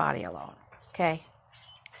 Leave your body alone, okay?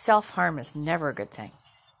 Self-harm is never a good thing.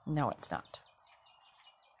 No, it's not.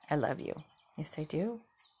 I love you. Yes, I do.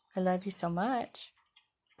 I love you so much.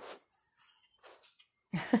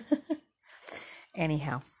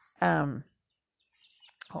 Anyhow, what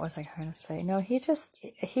was I trying to say? No, he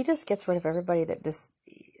just gets rid of everybody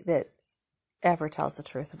that ever tells the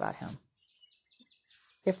truth about him.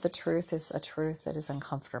 If the truth is a truth that is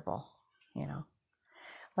uncomfortable,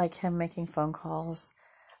 like him making phone calls,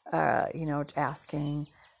 asking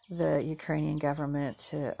the Ukrainian government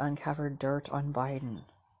to uncover dirt on Biden,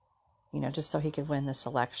 just so he could win this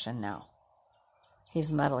election now.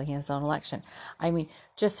 He's meddling in his own election. I mean,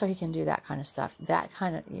 just so he can do that kind of stuff. That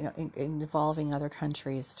kind of, involving other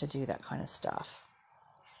countries to do that kind of stuff.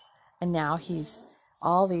 And now he's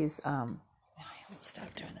all these, I won't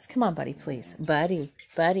stop doing this. Come on, buddy, please. Buddy.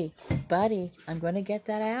 I'm going to get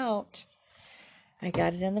that out. I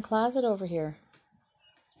got it in the closet over here.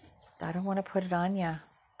 I don't want to put it on you.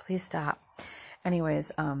 Please stop.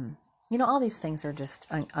 Anyways, all these things are just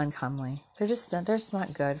uncomely. They're just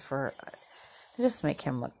not good for... They just make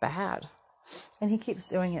him look bad. And he keeps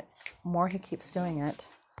doing it. More he keeps doing it.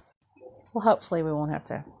 Well, hopefully we won't have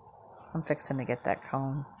to... I'm fixing to get that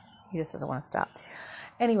cone. He just doesn't want to stop.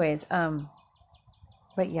 Anyways,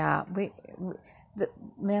 but yeah,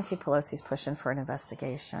 Nancy Pelosi's pushing for an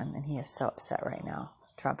investigation, and he is so upset right now.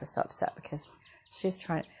 Trump is so upset because she's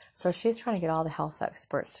trying to get all the health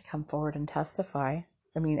experts to come forward and testify.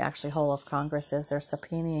 I mean, actually, whole of Congress is. They're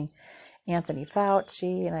subpoenaing Anthony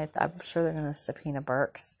Fauci, and I'm sure they're going to subpoena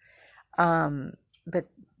Birx. But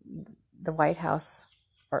the White House,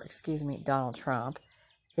 Donald Trump,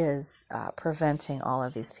 is preventing all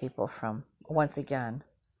of these people from, once again,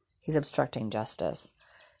 he's obstructing justice.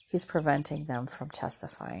 He's preventing them from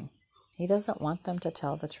testifying. He doesn't want them to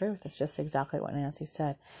tell the truth. It's just exactly what Nancy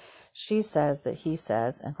said. She says that he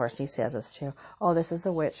says, and of course he says this too, oh, this is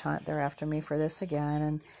a witch hunt. They're after me for this again.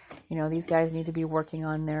 And, these guys need to be working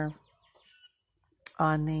on the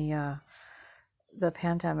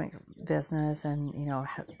pandemic business and,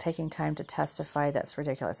 taking time to testify. That's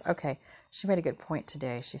ridiculous. Okay, she made a good point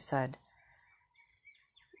today. She said,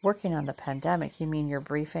 working on the pandemic, you mean your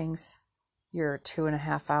briefings, your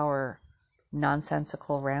 2.5 hour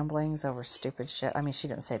nonsensical ramblings over stupid shit? I mean, she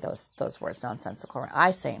didn't say those words, nonsensical.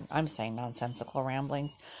 I'm saying nonsensical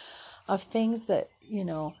ramblings of things that,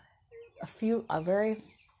 a very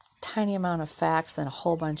tiny amount of facts and a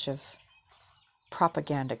whole bunch of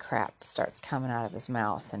propaganda crap starts coming out of his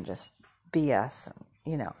mouth and just BS.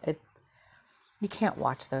 And, you can't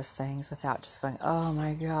watch those things without just going, oh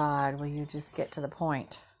my God, will you just get to the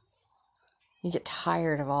point? You get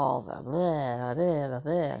tired of all the blah, blah,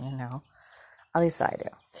 blah, At least I do.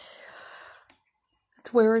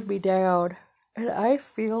 It's wearing me down. And I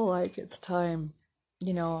feel like it's time,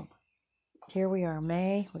 here we are,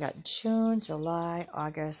 May. We got June, July,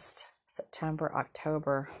 August, September,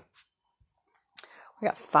 October. We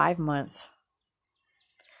got 5 months.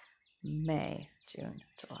 May, June,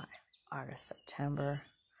 July, August, September,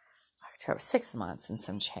 October. 6 months and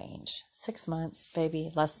some change. 6 months,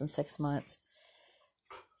 baby. Less than 6 months.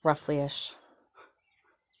 Roughly-ish.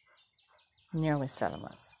 Nearly 7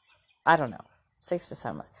 months. I don't know. 6 to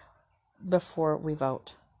 7 months. Before we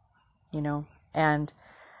vote. And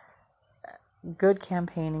good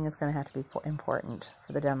campaigning is going to have to be important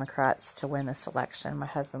for the Democrats to win this election. My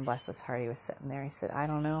husband, bless his heart, he was sitting there. He said, I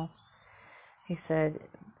don't know. He said,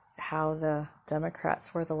 how the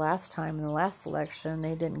Democrats were the last time in the last election.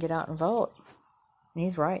 They didn't get out and vote. And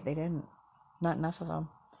he's right, they didn't. Not enough of them.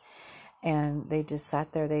 And they just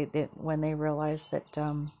sat there. When they realized that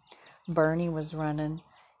Bernie was running,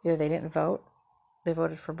 either they didn't vote, they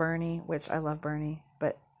voted for Bernie, which I love Bernie,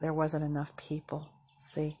 but there wasn't enough people,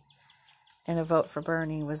 see? And a vote for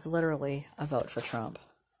Bernie was literally a vote for Trump.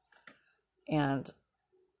 And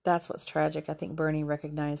that's what's tragic. I think Bernie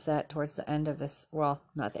recognized that towards the end of this, well,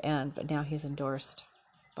 not the end, but now he's endorsed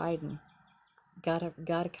Biden.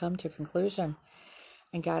 Gotta come to a conclusion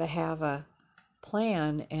and gotta have a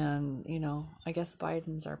plan. And, I guess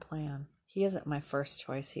Biden's our plan. He isn't my first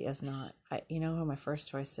choice. He is not. Who my first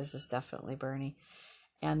choice is definitely Bernie.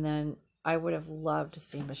 And then I would have loved to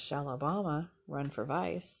see Michelle Obama run for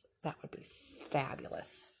vice. That would be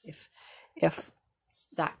fabulous. If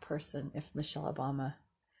Michelle Obama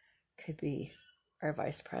could be our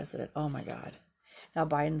vice president. Oh my God. Now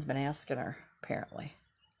Biden's been asking her, apparently,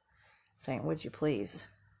 saying, would you please?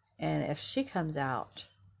 And if she comes out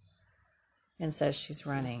and says she's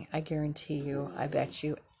running, I guarantee you, I bet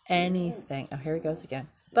you anything. Oh, here he goes again.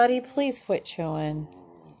 Buddy, please quit chewing.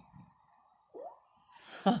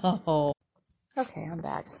 Oh. Okay, I'm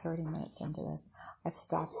back 30 minutes into this. I've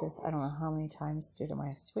stopped this I don't know how many times due to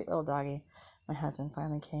my sweet little doggy. My husband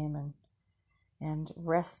finally came and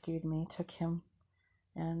rescued me, took him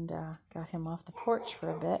and got him off the porch for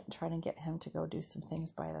a bit, trying to get him to go do some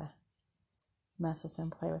things mess with him,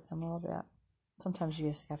 play with him a little bit. Sometimes you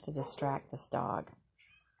just have to distract this dog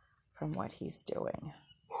from what he's doing.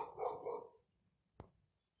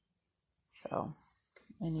 So,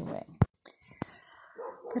 anyway.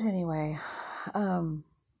 But anyway,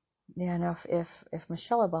 if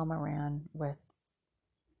Michelle Obama ran with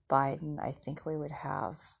Biden, I think we would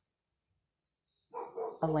have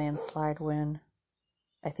a landslide win.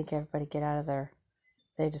 I think everybody get out of there.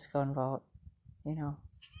 They just go and vote.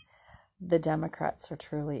 The Democrats are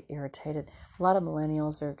truly irritated. A lot of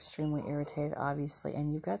millennials are extremely irritated, obviously,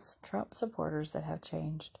 and you've got some Trump supporters that have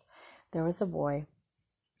changed. There was a boy,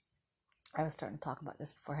 I was starting to talk about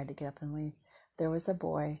this before I had to get up and leave. There was a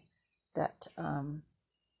boy that,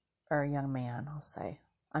 or a young man, I'll say.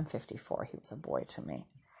 I'm 54, he was a boy to me.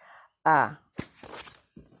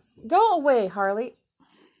 Go away, Harley.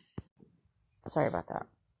 Sorry about that.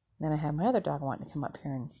 Then I had my other dog wanting to come up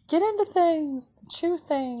here and get into things, chew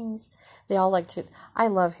things. They all like to. I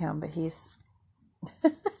love him, but he's.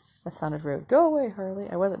 That sounded rude. Go away, Harley.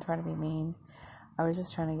 I wasn't trying to be mean. I was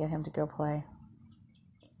just trying to get him to go play.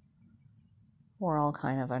 We're all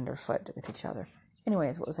kind of underfoot with each other.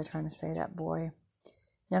 Anyways, what was I trying to say? That boy,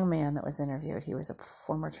 young man that was interviewed, he was a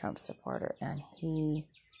former Trump supporter, and he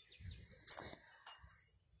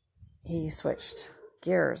switched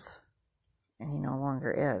gears. And he no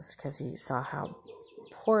longer is, because he saw how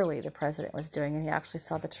poorly the president was doing, and he actually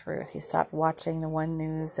saw the truth. He stopped watching the one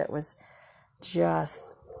news that was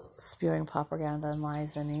just spewing propaganda and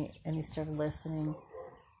lies, and he started listening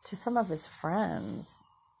to some of his friends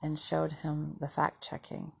and showed him the fact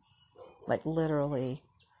checking, like literally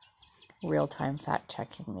real-time fact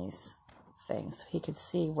checking these things. He could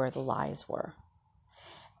see where the lies were.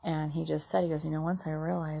 And he just said, he goes, once I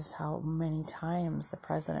realized how many times the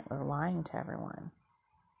president was lying to everyone,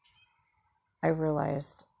 I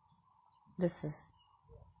realized this is,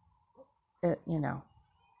 that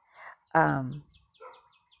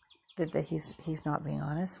he's not being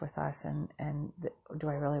honest with us, and do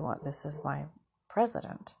I really want this as my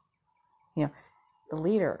president? The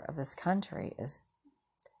leader of this country is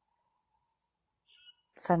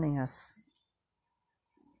sending us,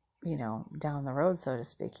 down the road, so to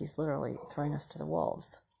speak. He's literally throwing us to the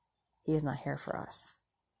wolves. He is not here for us.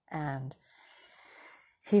 And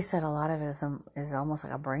he said a lot of it is almost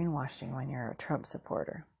like a brainwashing when you're a Trump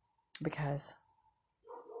supporter, because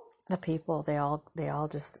the people, they all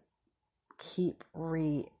just keep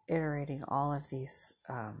reiterating all of these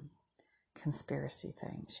conspiracy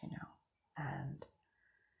things, and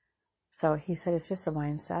so he said it's just a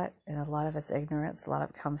mindset, and a lot of it's ignorance. A lot of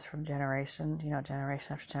it comes from generation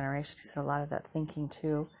after generation. He said a lot of that thinking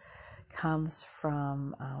too comes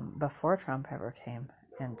from before Trump ever came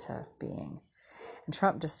into being. And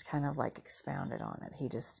Trump just kind of like expounded on it.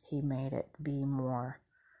 He made it be more,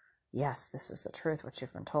 yes, this is the truth, what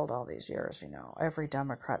you've been told all these years, every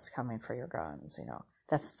Democrat's coming for your guns,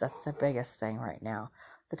 that's the biggest thing right now.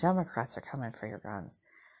 The Democrats are coming for your guns.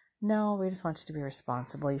 No, we just want you to be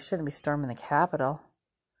responsible. You shouldn't be storming the Capitol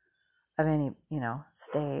of any,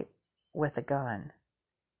 state with a gun.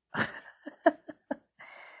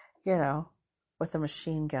 With a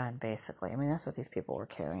machine gun, basically. I mean, that's what these people were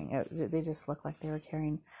carrying. They just looked like they were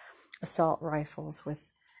carrying assault rifles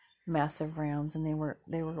with massive rounds, and they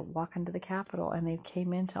were walking to the Capitol, and they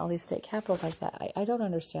came into all these state capitals like that. I don't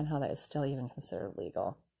understand how that is still even considered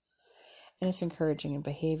legal. And it's encouraging a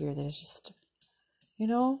behavior that is just,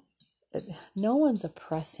 no one's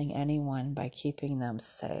oppressing anyone by keeping them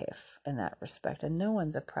safe in that respect. And no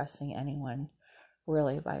one's oppressing anyone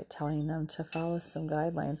really by telling them to follow some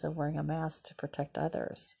guidelines of wearing a mask to protect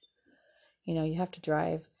others. You have to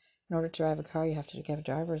drive. In order to drive a car, you have to get a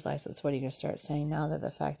driver's license. What are you going to start saying now that the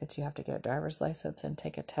fact that you have to get a driver's license and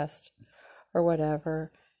take a test or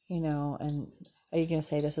whatever, and are you going to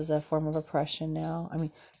say this is a form of oppression now? I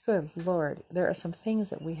mean, good Lord, there are some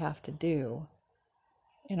things that we have to do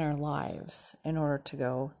in our lives in order to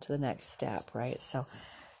go to the next step, right? So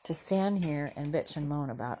to stand here and bitch and moan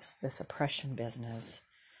about this oppression business,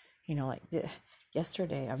 like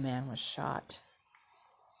yesterday a man was shot.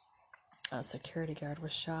 A security guard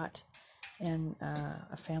was shot in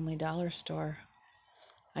a Family Dollar store.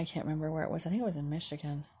 I can't remember where it was. I think it was in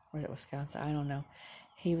Michigan. Or was it Wisconsin? I don't know.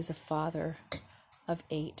 He was a father of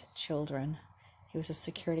 8 children. He was a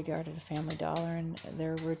security guard at a Family Dollar, and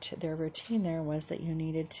their routine there was that you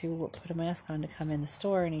needed to put a mask on to come in the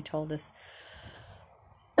store, and he told this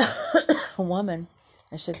woman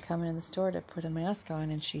that she'd come in the store to put a mask on,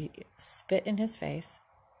 and she spit in his face,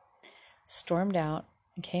 stormed out,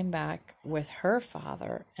 and came back with her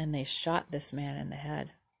father, and they shot this man in the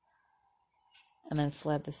head and then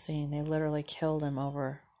fled the scene. They literally killed him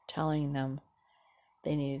over telling them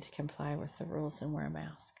they needed to comply with the rules and wear a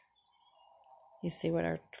mask. You see what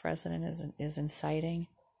our president is inciting?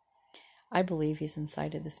 I believe he's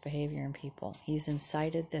incited this behavior in people. He's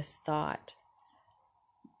incited this thought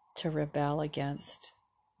to rebel against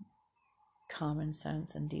common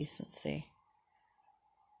sense and decency.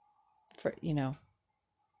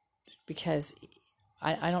 Because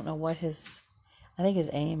I don't know what I think his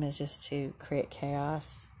aim is just to create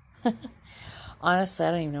chaos. Honestly,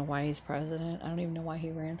 I don't even know why he's president. I don't even know why he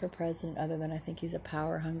ran for president, other than I think he's a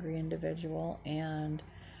power-hungry individual, and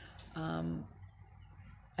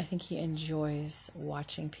I think he enjoys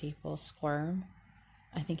watching people squirm.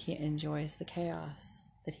 I think he enjoys the chaos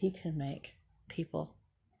that he can make people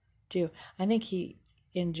do. I think he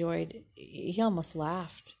almost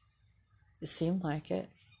laughed. It seemed like it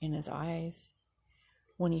in his eyes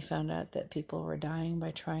when he found out that people were dying by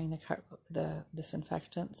trying the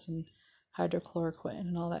disinfectants and hydrochloroquine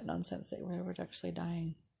and all that nonsense. They were actually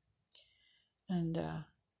dying. And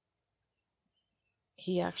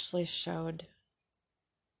he actually showed,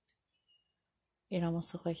 it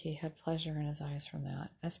almost looked like he had pleasure in his eyes from that.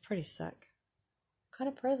 That's pretty sick. What kind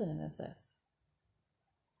of president is this?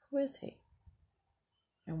 Who is he?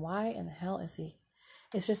 And why in the hell is he?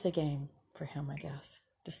 It's just a game for him, I guess.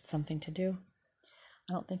 Just something to do.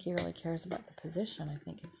 I don't think he really cares about the position. I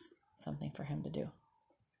think it's something for him to do.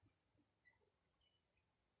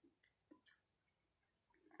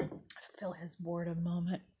 Fill his boredom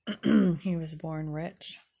moment. He was born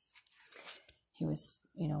rich. He was,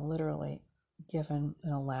 literally given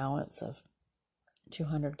an allowance of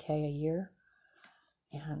 $200K a year,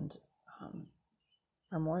 and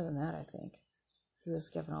or more than that, I think. He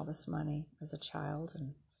was given all this money as a child,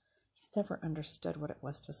 and he's never understood what it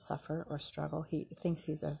was to suffer or struggle. He thinks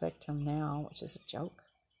he's a victim now, which is a joke,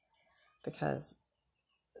 because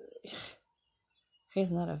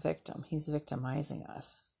he's not a victim. He's victimizing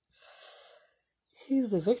us.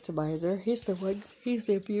 He's the victimizer. He's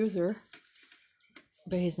the abuser.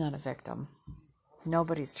 But he's not a victim.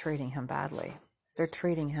 Nobody's treating him badly. They're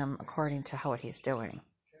treating him according to what he's doing.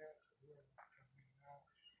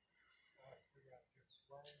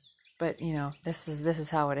 But, this is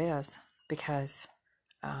how it is, because,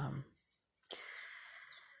 but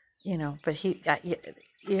you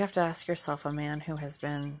have to ask yourself, a man who has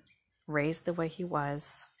been raised the way he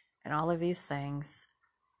was and all of these things,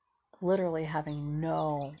 literally having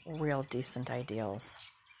no real decent ideals.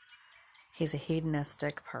 He's a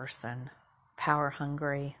hedonistic person, power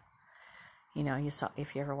hungry. You saw,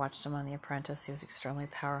 if you ever watched him on The Apprentice, he was extremely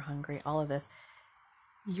power hungry. All of this.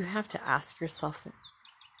 You have to ask yourself,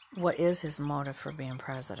 what is his motive for being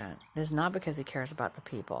president? It is not because he cares about the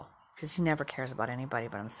people, because he never cares about anybody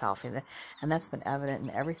but himself. And that's been evident in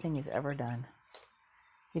everything he's ever done.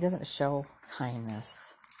 He doesn't show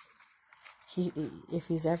kindness. If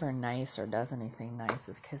he's ever nice or does anything nice,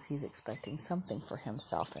 it's because he's expecting something for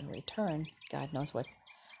himself in return. God knows what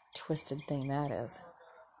twisted thing that is.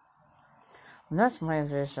 And that's my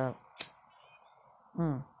vision.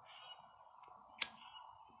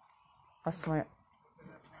 That's my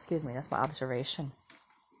observation.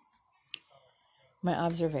 My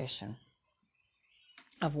observation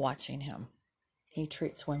of watching him. He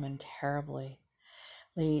treats women terribly.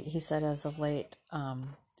 He said as of late,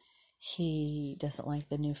 he doesn't like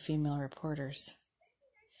the new female reporters.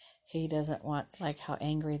 He doesn't want like how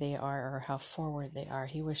angry they are or how forward they are.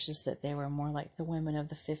 He wishes that they were more like the women of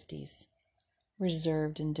the 50s,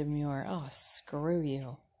 reserved and demure. Oh, screw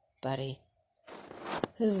you, buddy.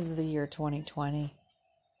 This is the year 2020.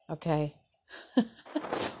 Okay.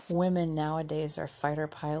 Women nowadays are fighter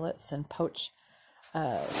pilots and poach.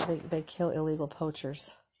 They kill illegal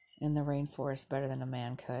poachers in the rainforest better than a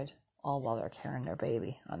man could, all while they're carrying their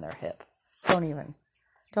baby on their hip. Don't even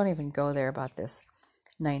go there about this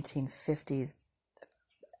 1950s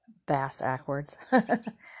ass backwards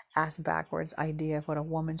idea of what a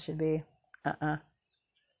woman should be. I'm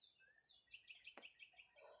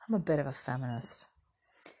a bit of a feminist.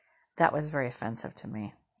 That was very offensive to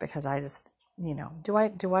me because I just, do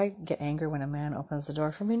I get angry when a man opens the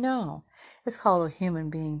door for me? No. It's called a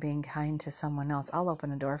human being kind to someone else. I'll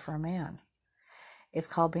open a door for a man. It's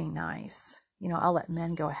called being nice. I'll let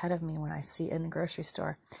men go ahead of me when I see in the grocery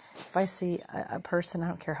store. If I see a person, I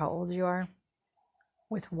don't care how old you are,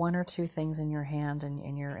 with one or two things in your hand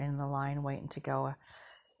and you're in the line waiting to go,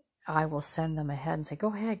 I will send them ahead and say,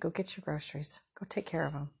 go ahead, go get your groceries. Go take care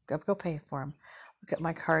of them. Go pay for them. Look at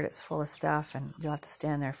my cart, it's full of stuff, and you'll have to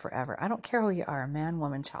stand there forever. I don't care who you are, man,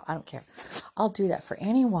 woman, child. I don't care. I'll do that for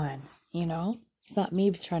anyone, It's not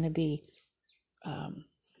me trying to be,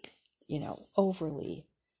 overly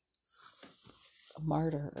a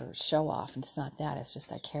martyr or show off, and it's not that. It's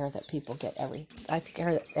just I care that I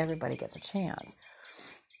care that everybody gets a chance.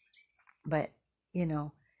 But,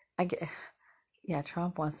 I get, yeah,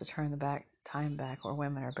 Trump wants to turn the time back where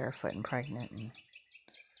women are barefoot and pregnant and,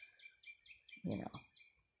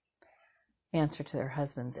 answer to their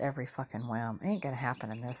husbands every fucking whim. Ain't gonna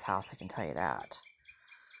happen in this house, I can tell you that.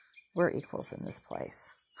 We're equals in this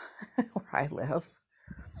place where I live.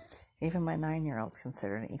 Even my 9-year-old's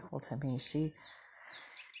considered an equal to me. The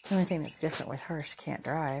only thing that's different with her, she can't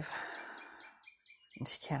drive. And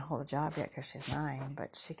she can't hold a job yet because she's 9,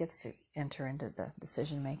 but she gets to enter into the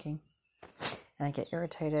decision making. And I get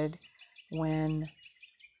irritated when,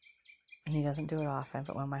 and he doesn't do it often,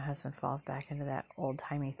 but when my husband falls back into that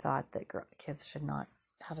old-timey thought that kids should not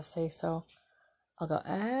have a say-so, I'll go,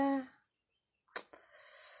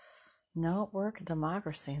 no, we're a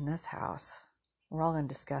democracy in this house. We're all going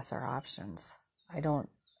to discuss our options. I don't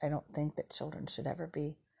think that children should ever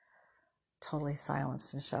be totally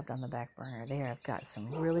silenced and shoved on the back burner. They have got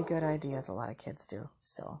some really good ideas, a lot of kids do.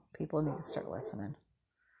 So people need to start listening.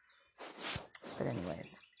 But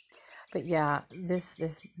anyways. But yeah, this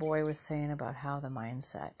boy was saying about how the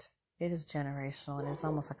mindset, it is generational. It is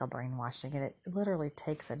almost like a brainwashing. It literally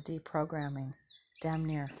takes a deprogramming, damn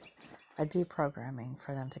near a deprogramming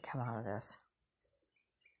for them to come out of this.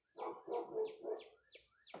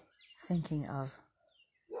 Thinking of,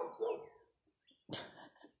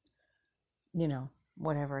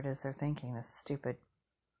 whatever it is they're thinking, this stupid,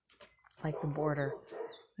 like the border,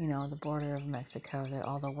 the border of Mexico, that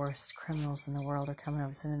all the worst criminals in the world are coming over.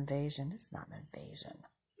 It's an invasion. It's not an invasion.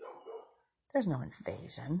 There's no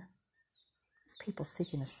invasion. It's people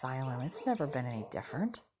seeking asylum. It's never been any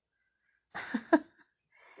different.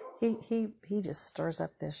 He just stirs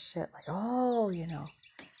up this shit like, oh,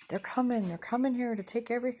 they're coming here to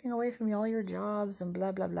take everything away from you, all your jobs and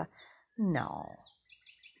blah, blah, blah. No.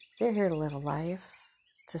 They're here to live a life,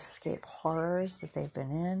 to escape horrors that they've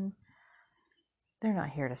been in. They're not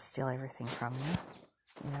here to steal everything from you,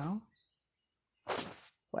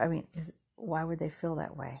 I mean, why would they feel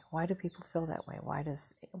that way? Why do people feel that way?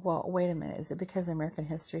 Wait a minute. Is it because American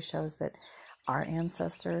history shows that our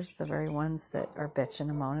ancestors, the very ones that are bitching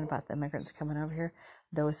and moaning about the immigrants coming over here,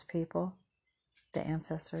 those people, the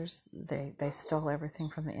ancestors, they stole everything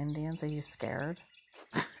from the Indians? Are you scared?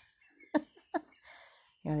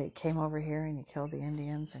 They came over here and you killed the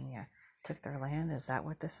Indians and you took their land. Is that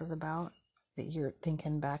what this is about? That you're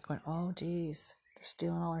thinking back when, oh, geez, they're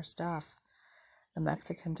stealing all our stuff. The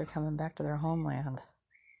Mexicans are coming back to their homeland.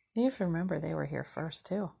 You have to remember they were here first,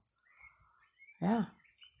 too. Yeah.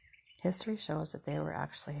 History shows that they were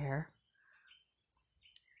actually here.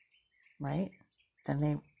 Right? Then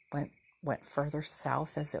they went further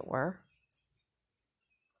south, as it were,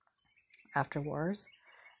 after wars.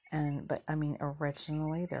 But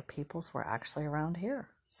originally their peoples were actually around here.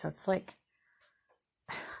 So it's like,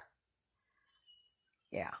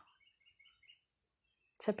 yeah.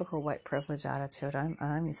 Typical white privilege attitude.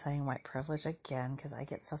 I'm saying white privilege again because I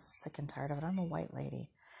get so sick and tired of it. I'm a white lady.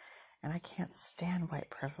 And I can't stand white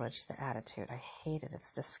privilege, the attitude. I hate it.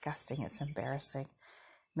 It's disgusting. It's embarrassing.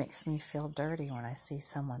 It makes me feel dirty when I see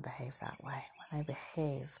someone behave that way. When they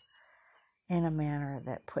behave in a manner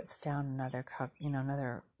that puts down another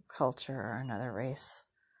culture or another race,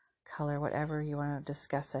 color, whatever you want to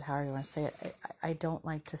discuss it, however you want to say it. I don't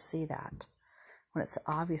like to see that when it's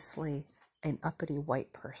obviously an uppity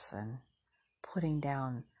white person putting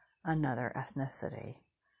down another ethnicity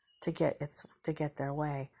to get their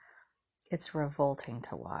way. It's revolting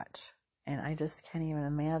to watch, and I just can't even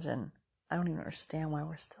imagine. I don't even understand why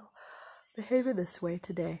we're still behaving this way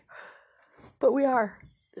today, but we are.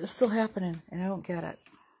 It's still happening, and I don't get it.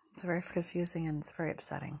 It's very confusing and it's very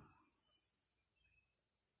upsetting.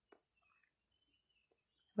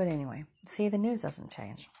 But anyway, see, the news doesn't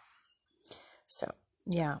change. So,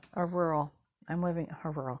 yeah, I'm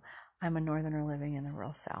a northerner living in the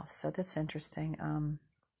rural South. So that's interesting. I'm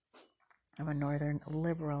a northern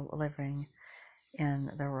liberal living in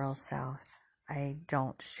the rural South. I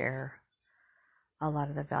don't share a lot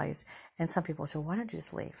of the values. And some people say, why don't you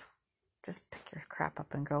just leave? Just pick your crap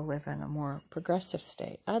up and go live in a more progressive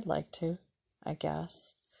state. I'd like to, I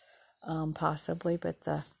guess. Possibly, but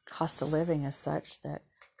the cost of living is such that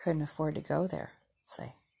couldn't afford to go there,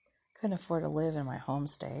 say. Couldn't afford to live in my home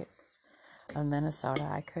state of Minnesota.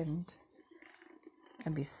 I couldn't.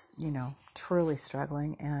 I'd be, truly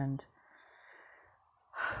struggling, and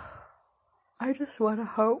I just want to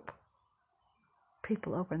hope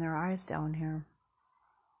people open their eyes down here.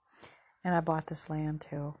 And I bought this land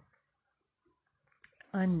too,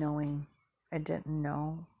 unknowing. I didn't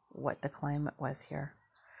know what the climate was here.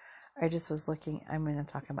 I just was looking, I'm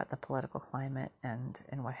talking about the political climate and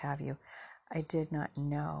what have you. I did not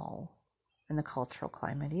know, in the cultural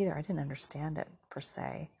climate either. I didn't understand it per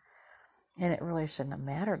se. And it really shouldn't have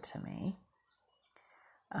mattered to me.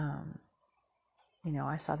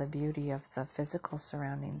 I saw the beauty of the physical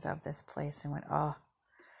surroundings of this place and went, oh,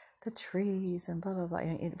 the trees and blah, blah, blah.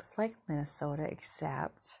 It was like Minnesota,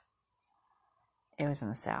 except it was in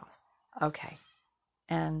the South. Okay.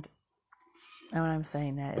 And when I'm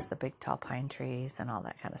saying that is the big tall pine trees and all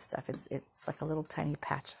that kind of stuff. It's like a little tiny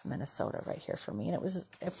patch of Minnesota right here for me. And it was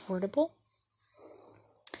affordable.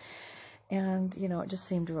 And, it just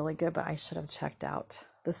seemed really good, but I should have checked out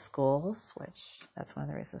the schools, which that's one of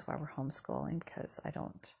the reasons why we're homeschooling, because I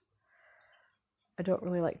don't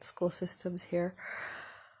really like the school systems here.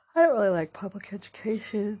 I don't really like public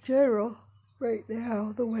education in general right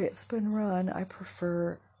now, the way it's been run. I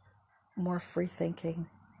prefer more free thinking.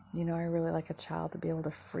 I really like a child to be able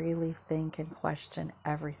to freely think and question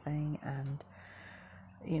everything. And,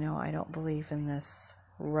 I don't believe in this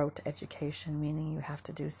rote education, meaning you have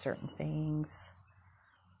to do certain things.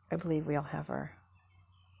 I believe we all have our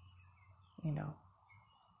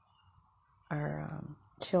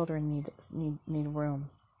children need room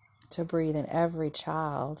to breathe, and every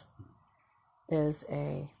child is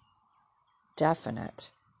a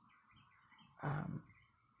definite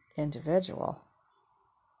individual,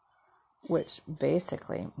 which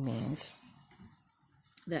basically means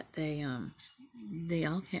that they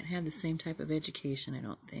all can't have the same type of education. I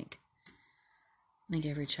don't think. I think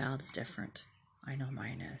every child is different. I know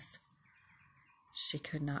mine is. She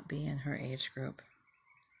could not be in her age group.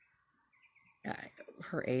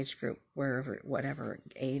 Whatever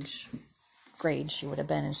age grade she would have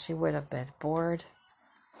been, and she would have been bored.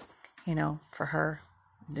 For her,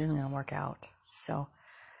 it isn't going to work out. So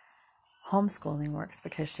homeschooling works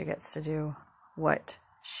because she gets to do what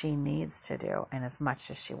she needs to do and as much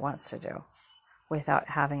as she wants to do without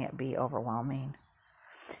having it be overwhelming.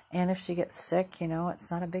 And if she gets sick,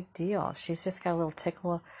 it's not a big deal. If she's just got a little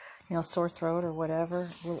tickle, sore throat or whatever,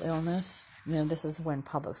 a little illness. This is when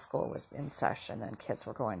public school was in session and kids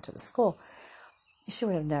were going to the school. She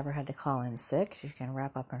would have never had to call in sick. She can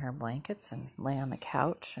wrap up in her blankets and lay on the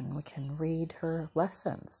couch, and we can read her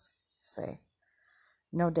lessons. Say,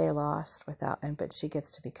 no day lost but she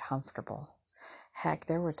gets to be comfortable. Heck,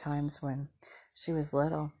 there were times when she was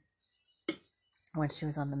little, when she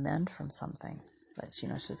was on the mend from something, that she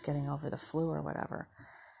was getting over the flu or whatever,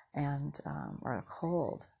 and or a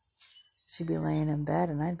cold. She'd be laying in bed,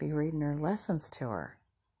 and I'd be reading her lessons to her.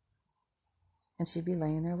 And she'd be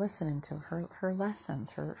laying there listening to her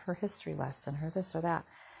lessons, her history lesson, her this or that.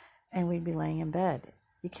 And we'd be laying in bed.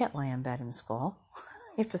 You can't lay in bed in school.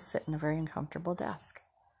 You have to sit in a very uncomfortable desk.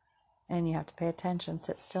 And you have to pay attention,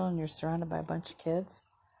 sit still, and you're surrounded by a bunch of kids.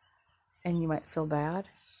 And you might feel bad.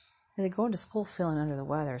 And going to school feeling under the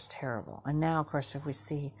weather is terrible. And now, of course, if we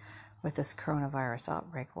see with this coronavirus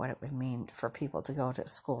outbreak what it would mean for people to go to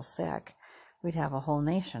school sick, we'd have a whole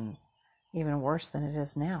nation even worse than it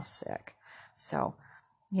is now sick. So,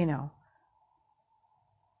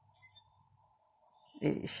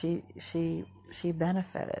 she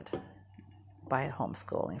benefited by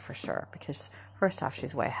homeschooling for sure, because first off,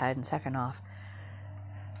 she's way ahead, and second off,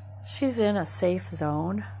 she's in a safe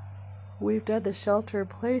zone. We've done the shelter in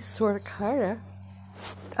place sort of, kind of.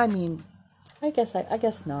 I mean, I guess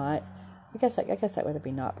not. I guess that would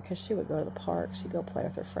be not, because she would go to the park, she'd go play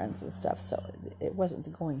with her friends and stuff, so it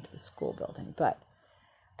wasn't going to the school building. But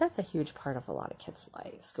that's a huge part of a lot of kids'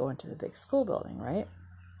 lives, going to the big school building, right?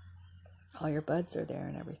 All your buds are there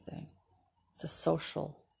and everything. It's a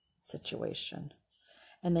social situation.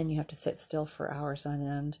 And then you have to sit still for hours on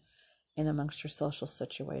end in amongst your social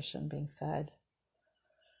situation, being fed,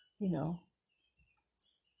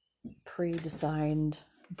 pre-designed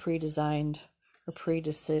or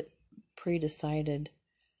pre-decided,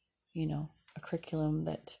 a curriculum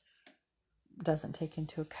that doesn't take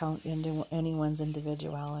into account anyone's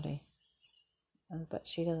individuality. But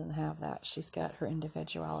she doesn't have that. She's got her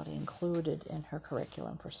individuality included in her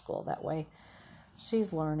curriculum for school. That way,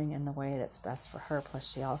 she's learning in the way that's best for her.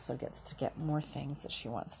 Plus, she also gets to get more things that she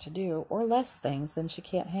wants to do, or less things than she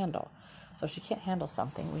can't handle. So if she can't handle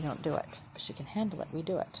something, we don't do it. If she can handle it, we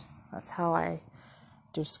do it. That's how I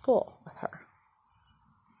do school with her.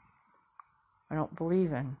 I don't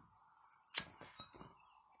believe in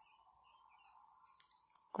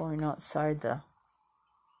going outside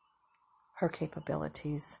her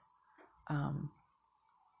capabilities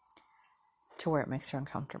to where it makes her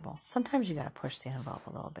uncomfortable. Sometimes you got to push the envelope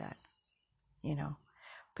a little bit,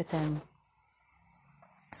 but then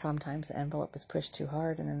sometimes the envelope is pushed too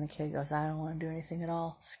hard, and then the kid goes, I don't want to do anything at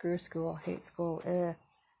all. Screw school, hate school,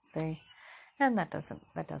 see? And that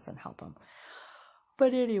doesn't help them.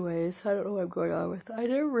 But anyways, I don't know what I'm going on with. I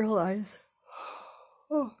didn't realize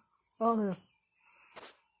all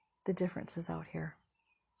the differences out here.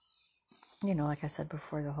 Like I said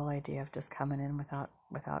before, the whole idea of just coming in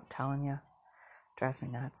without telling you drives me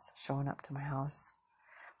nuts. Showing up to my house.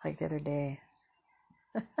 Like the other day,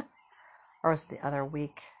 or was it the other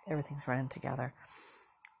week, everything's running together.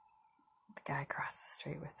 The guy across the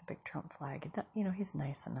street with the big Trump flag, he's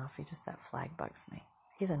nice enough. That flag bugs me.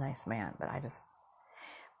 He's a nice man, but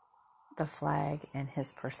the flag and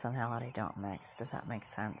his personality don't mix. Does that make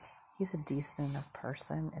sense? He's a decent enough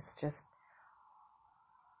person. It's just,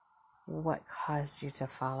 what caused you to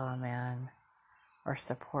follow a man or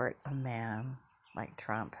support a man like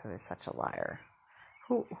Trump, who is such a liar?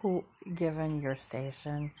 Who given your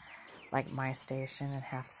station, like my station and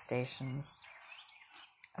half the stations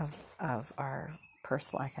of our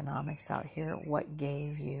personal economics out here, what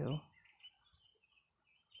gave you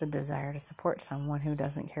the desire to support someone who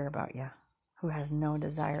doesn't care about you, who has no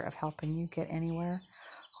desire of helping you get anywhere,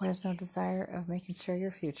 who has no desire of making sure your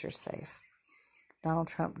future's safe? Donald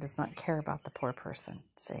Trump does not care about the poor person.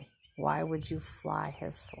 See, why would you fly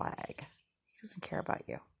his flag? He doesn't care about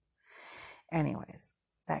you. Anyways,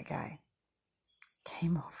 that guy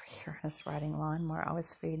came over here on his riding lawnmower. I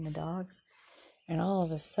was feeding the dogs, and all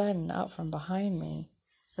of a sudden, out from behind me,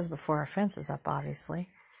 this is before our fence is up, obviously,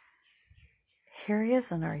 here he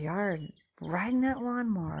is in our yard, riding that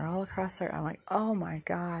lawnmower all across our... I'm like, oh my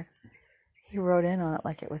God. He rode in on it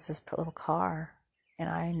like it was his little car. And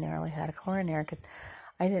I nearly had a coronary because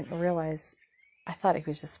I didn't realize, I thought he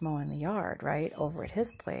was just mowing the yard, right, over at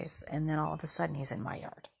his place. And then all of a sudden he's in my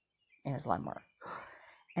yard in his lawnmower.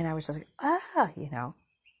 And I was just like,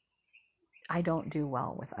 I don't do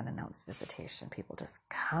well with unannounced visitation. People just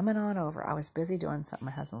coming on over. I was busy doing something.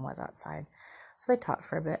 My husband was outside. So they talked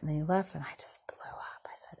for a bit and then he left and I just blew up.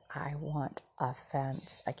 I said, I want a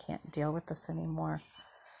fence. I can't deal with this anymore.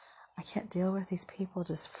 I can't deal with these people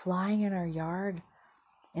just flying in our yard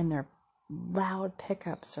in their loud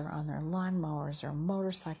pickups or on their lawnmowers or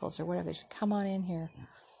motorcycles or whatever. They just come on in here,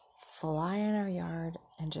 fly in our yard,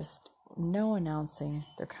 and just no announcing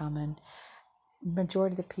they're coming.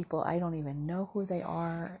 Majority of the people, I don't even know who they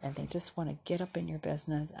are, and they just want to get up in your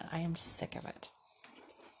business, and I am sick of it.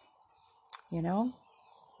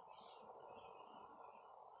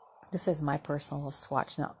 This is my personal little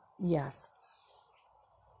swatch. Now, yes,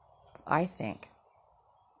 I think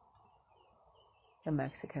the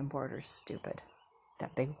Mexican border is stupid.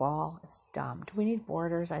 That big wall, it's dumb. Do we need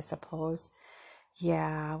borders? I suppose.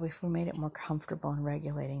 Yeah, if we made it more comfortable and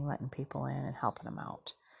regulating, letting people in and helping them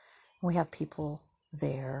out. We have people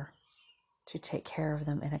there to take care of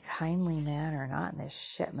them in a kindly manner, not in this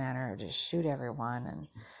shit manner, just shoot everyone and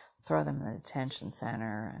throw them in the detention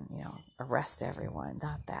center and, arrest everyone.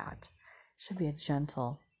 Not that. It should be a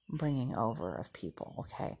gentle bringing over of people,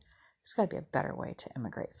 okay? There's got to be a better way to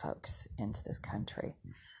immigrate folks into this country.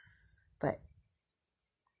 But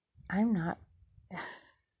I'm not...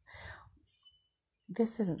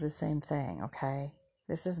 This isn't the same thing, okay?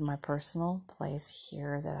 This is my personal place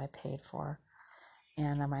here that I paid for.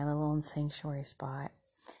 and my little own sanctuary spot.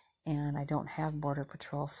 And I don't have Border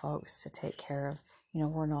Patrol folks to take care of.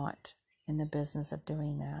 We're not in the business of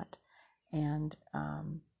doing that. And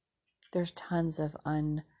there's tons of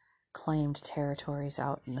unclaimed territories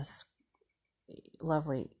out in this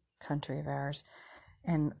lovely country of ours,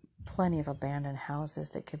 and plenty of abandoned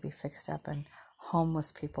houses that could be fixed up and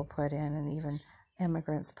homeless people put in, and even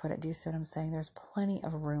immigrants put it. Do you see what I'm saying? There's plenty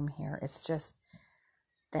of room here. It's just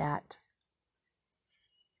that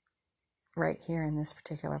right here in this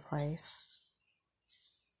particular place,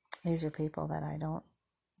 these are people that I know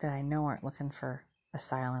aren't looking for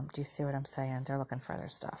asylum. Do you see what I'm saying? They're looking for other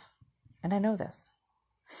stuff. And I know this.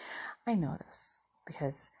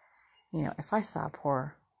 Because, if I saw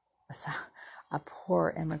a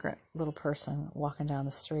poor immigrant little person walking down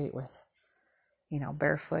the street with,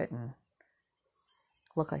 barefoot and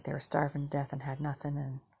looked like they were starving to death and had nothing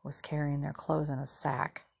and was carrying their clothes in a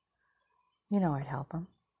sack, I'd help them.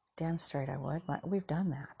 Damn straight I would. We've done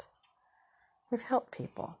that. We've helped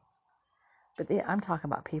people. But I'm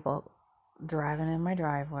talking about people driving in my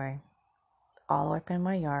driveway, all the way up in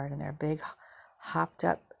my yard, and they're big, hopped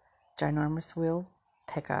up, ginormous wheel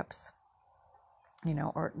pickups,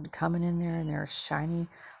 or coming in there in their shiny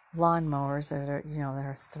lawnmowers that are,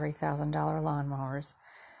 they're $3,000 lawnmowers.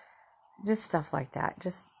 Just stuff like that.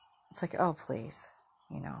 It's like, oh, please,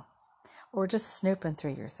 Or just snooping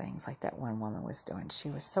through your things like that one woman was doing. She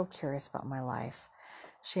was so curious about my life.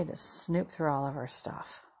 She had to snoop through all of her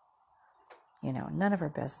stuff. None of her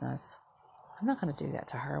business. I'm not going to do that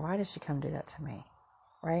to her. Why did she come do that to me?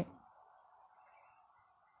 Right?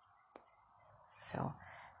 So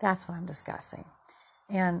that's what I'm discussing.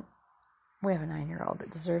 And we have a 9-year-old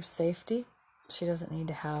that deserves safety. She doesn't need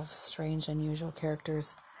to have strange, unusual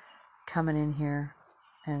characters coming in here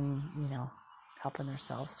and, helping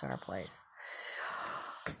themselves to our place.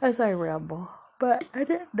 As I ramble. But I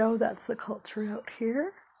didn't know that's the culture out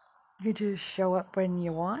here. You just show up when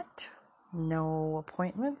you want. No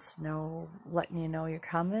appointments, no letting you know you're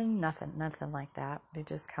coming, nothing like that. You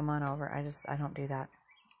just come on over. I don't do that.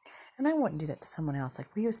 And I wouldn't do that to someone else.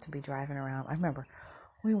 Like, we used to be driving around. I remember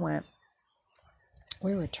we were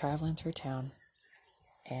traveling through town,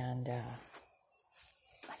 and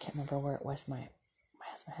I can't remember where it was. My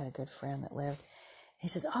husband had a good friend that lived. He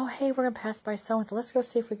says, oh, hey, we're going to pass by so-and-so. Let's go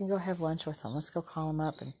see if we can go have lunch with them. Let's go call them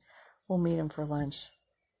up, and we'll meet them for lunch.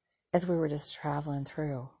 As we were just traveling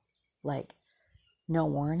through, like, no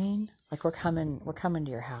warning. Like, we're coming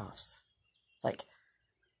to your house. Like,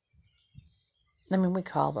 we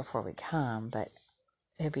call before we come, but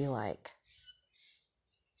it'd be like,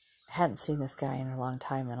 hadn't seen this guy in a long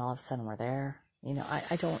time, then all of a sudden we're there.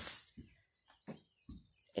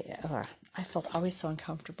 I felt always so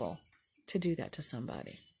uncomfortable to do that to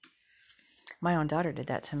somebody. My own daughter did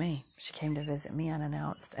that to me. She came to visit me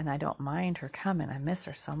unannounced, and I don't mind her coming. I miss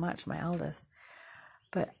her so much, my eldest.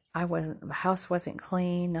 But the house wasn't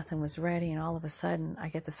clean, nothing was ready, and all of a sudden I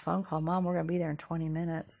get this phone call, Mom, we're going to be there in 20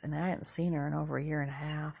 minutes. And I hadn't seen her in over a year and a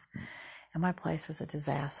half. And my place was a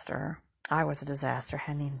disaster. I was a disaster.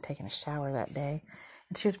 Hadn't even taken a shower that day.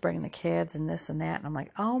 And she was bringing the kids and this and that. And I'm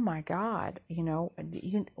like, oh my God,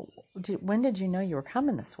 when did you know you were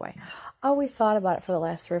coming this way? Oh, we thought about it for the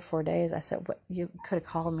last 3 or 4 days. I said, what, you could have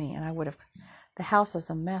called me and I would have. The house is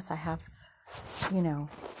a mess. I have,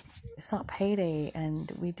 it's not payday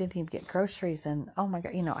and we didn't even get groceries. And oh my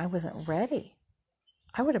God, I wasn't ready.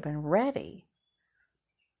 I would have been ready.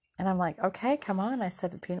 And I'm like, okay, come on. I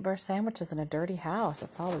said, peanut butter sandwiches in a dirty house.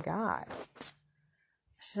 That's all we got.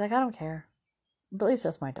 She's like, I don't care. But at least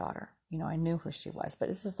that's my daughter. I knew who she was. But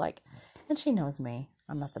this is like, and she knows me.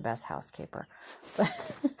 I'm not the best housekeeper. But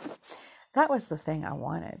that was the thing I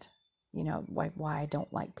wanted. Why I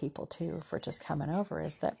don't like people too for just coming over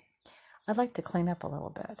is that I'd like to clean up a little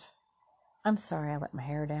bit. I'm sorry I let my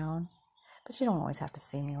hair down. But you don't always have to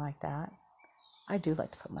see me like that. I do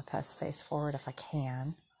like to put my best face forward if I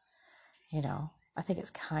can. I think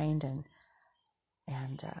it's kind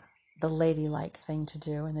and the ladylike thing to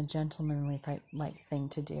do and the gentlemanly like thing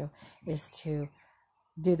to do is to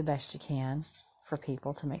do the best you can for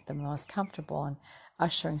people to make them the most comfortable. And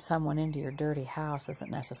ushering someone into your dirty house isn't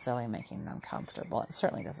necessarily making them comfortable. It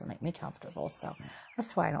certainly doesn't make me comfortable. So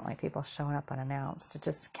that's why I don't like people showing up unannounced. It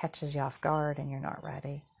just catches you off guard and you're not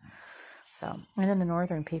ready. So, and in the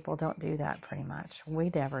northern, people don't do that pretty much. We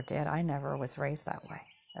never did. I never was raised that way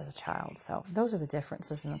as a child. So those are the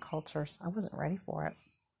differences in the cultures. I wasn't ready for it.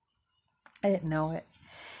 I didn't know it,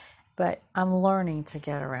 but I'm learning to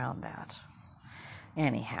get around that.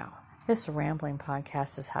 Anyhow, this rambling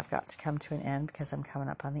podcast has got to come to an end because I'm coming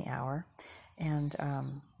up on the hour, and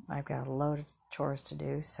I've got a load of chores to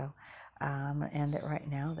do, so I'm going to end it right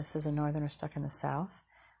now. This is A Northerner Stuck in the South,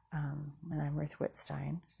 and I'm Ruth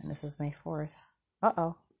Whitstein, and this is May 4th.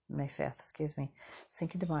 May 5th, excuse me.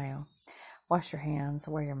 Cinco de Mayo. Wash your hands,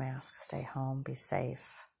 wear your mask, stay home, be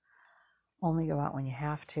safe. Only go out when you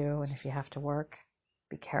have to, and if you have to work,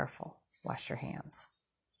 be careful. Wash your hands.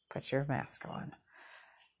 Put your mask on.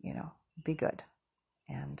 Be good,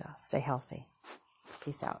 and stay healthy.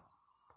 Peace out.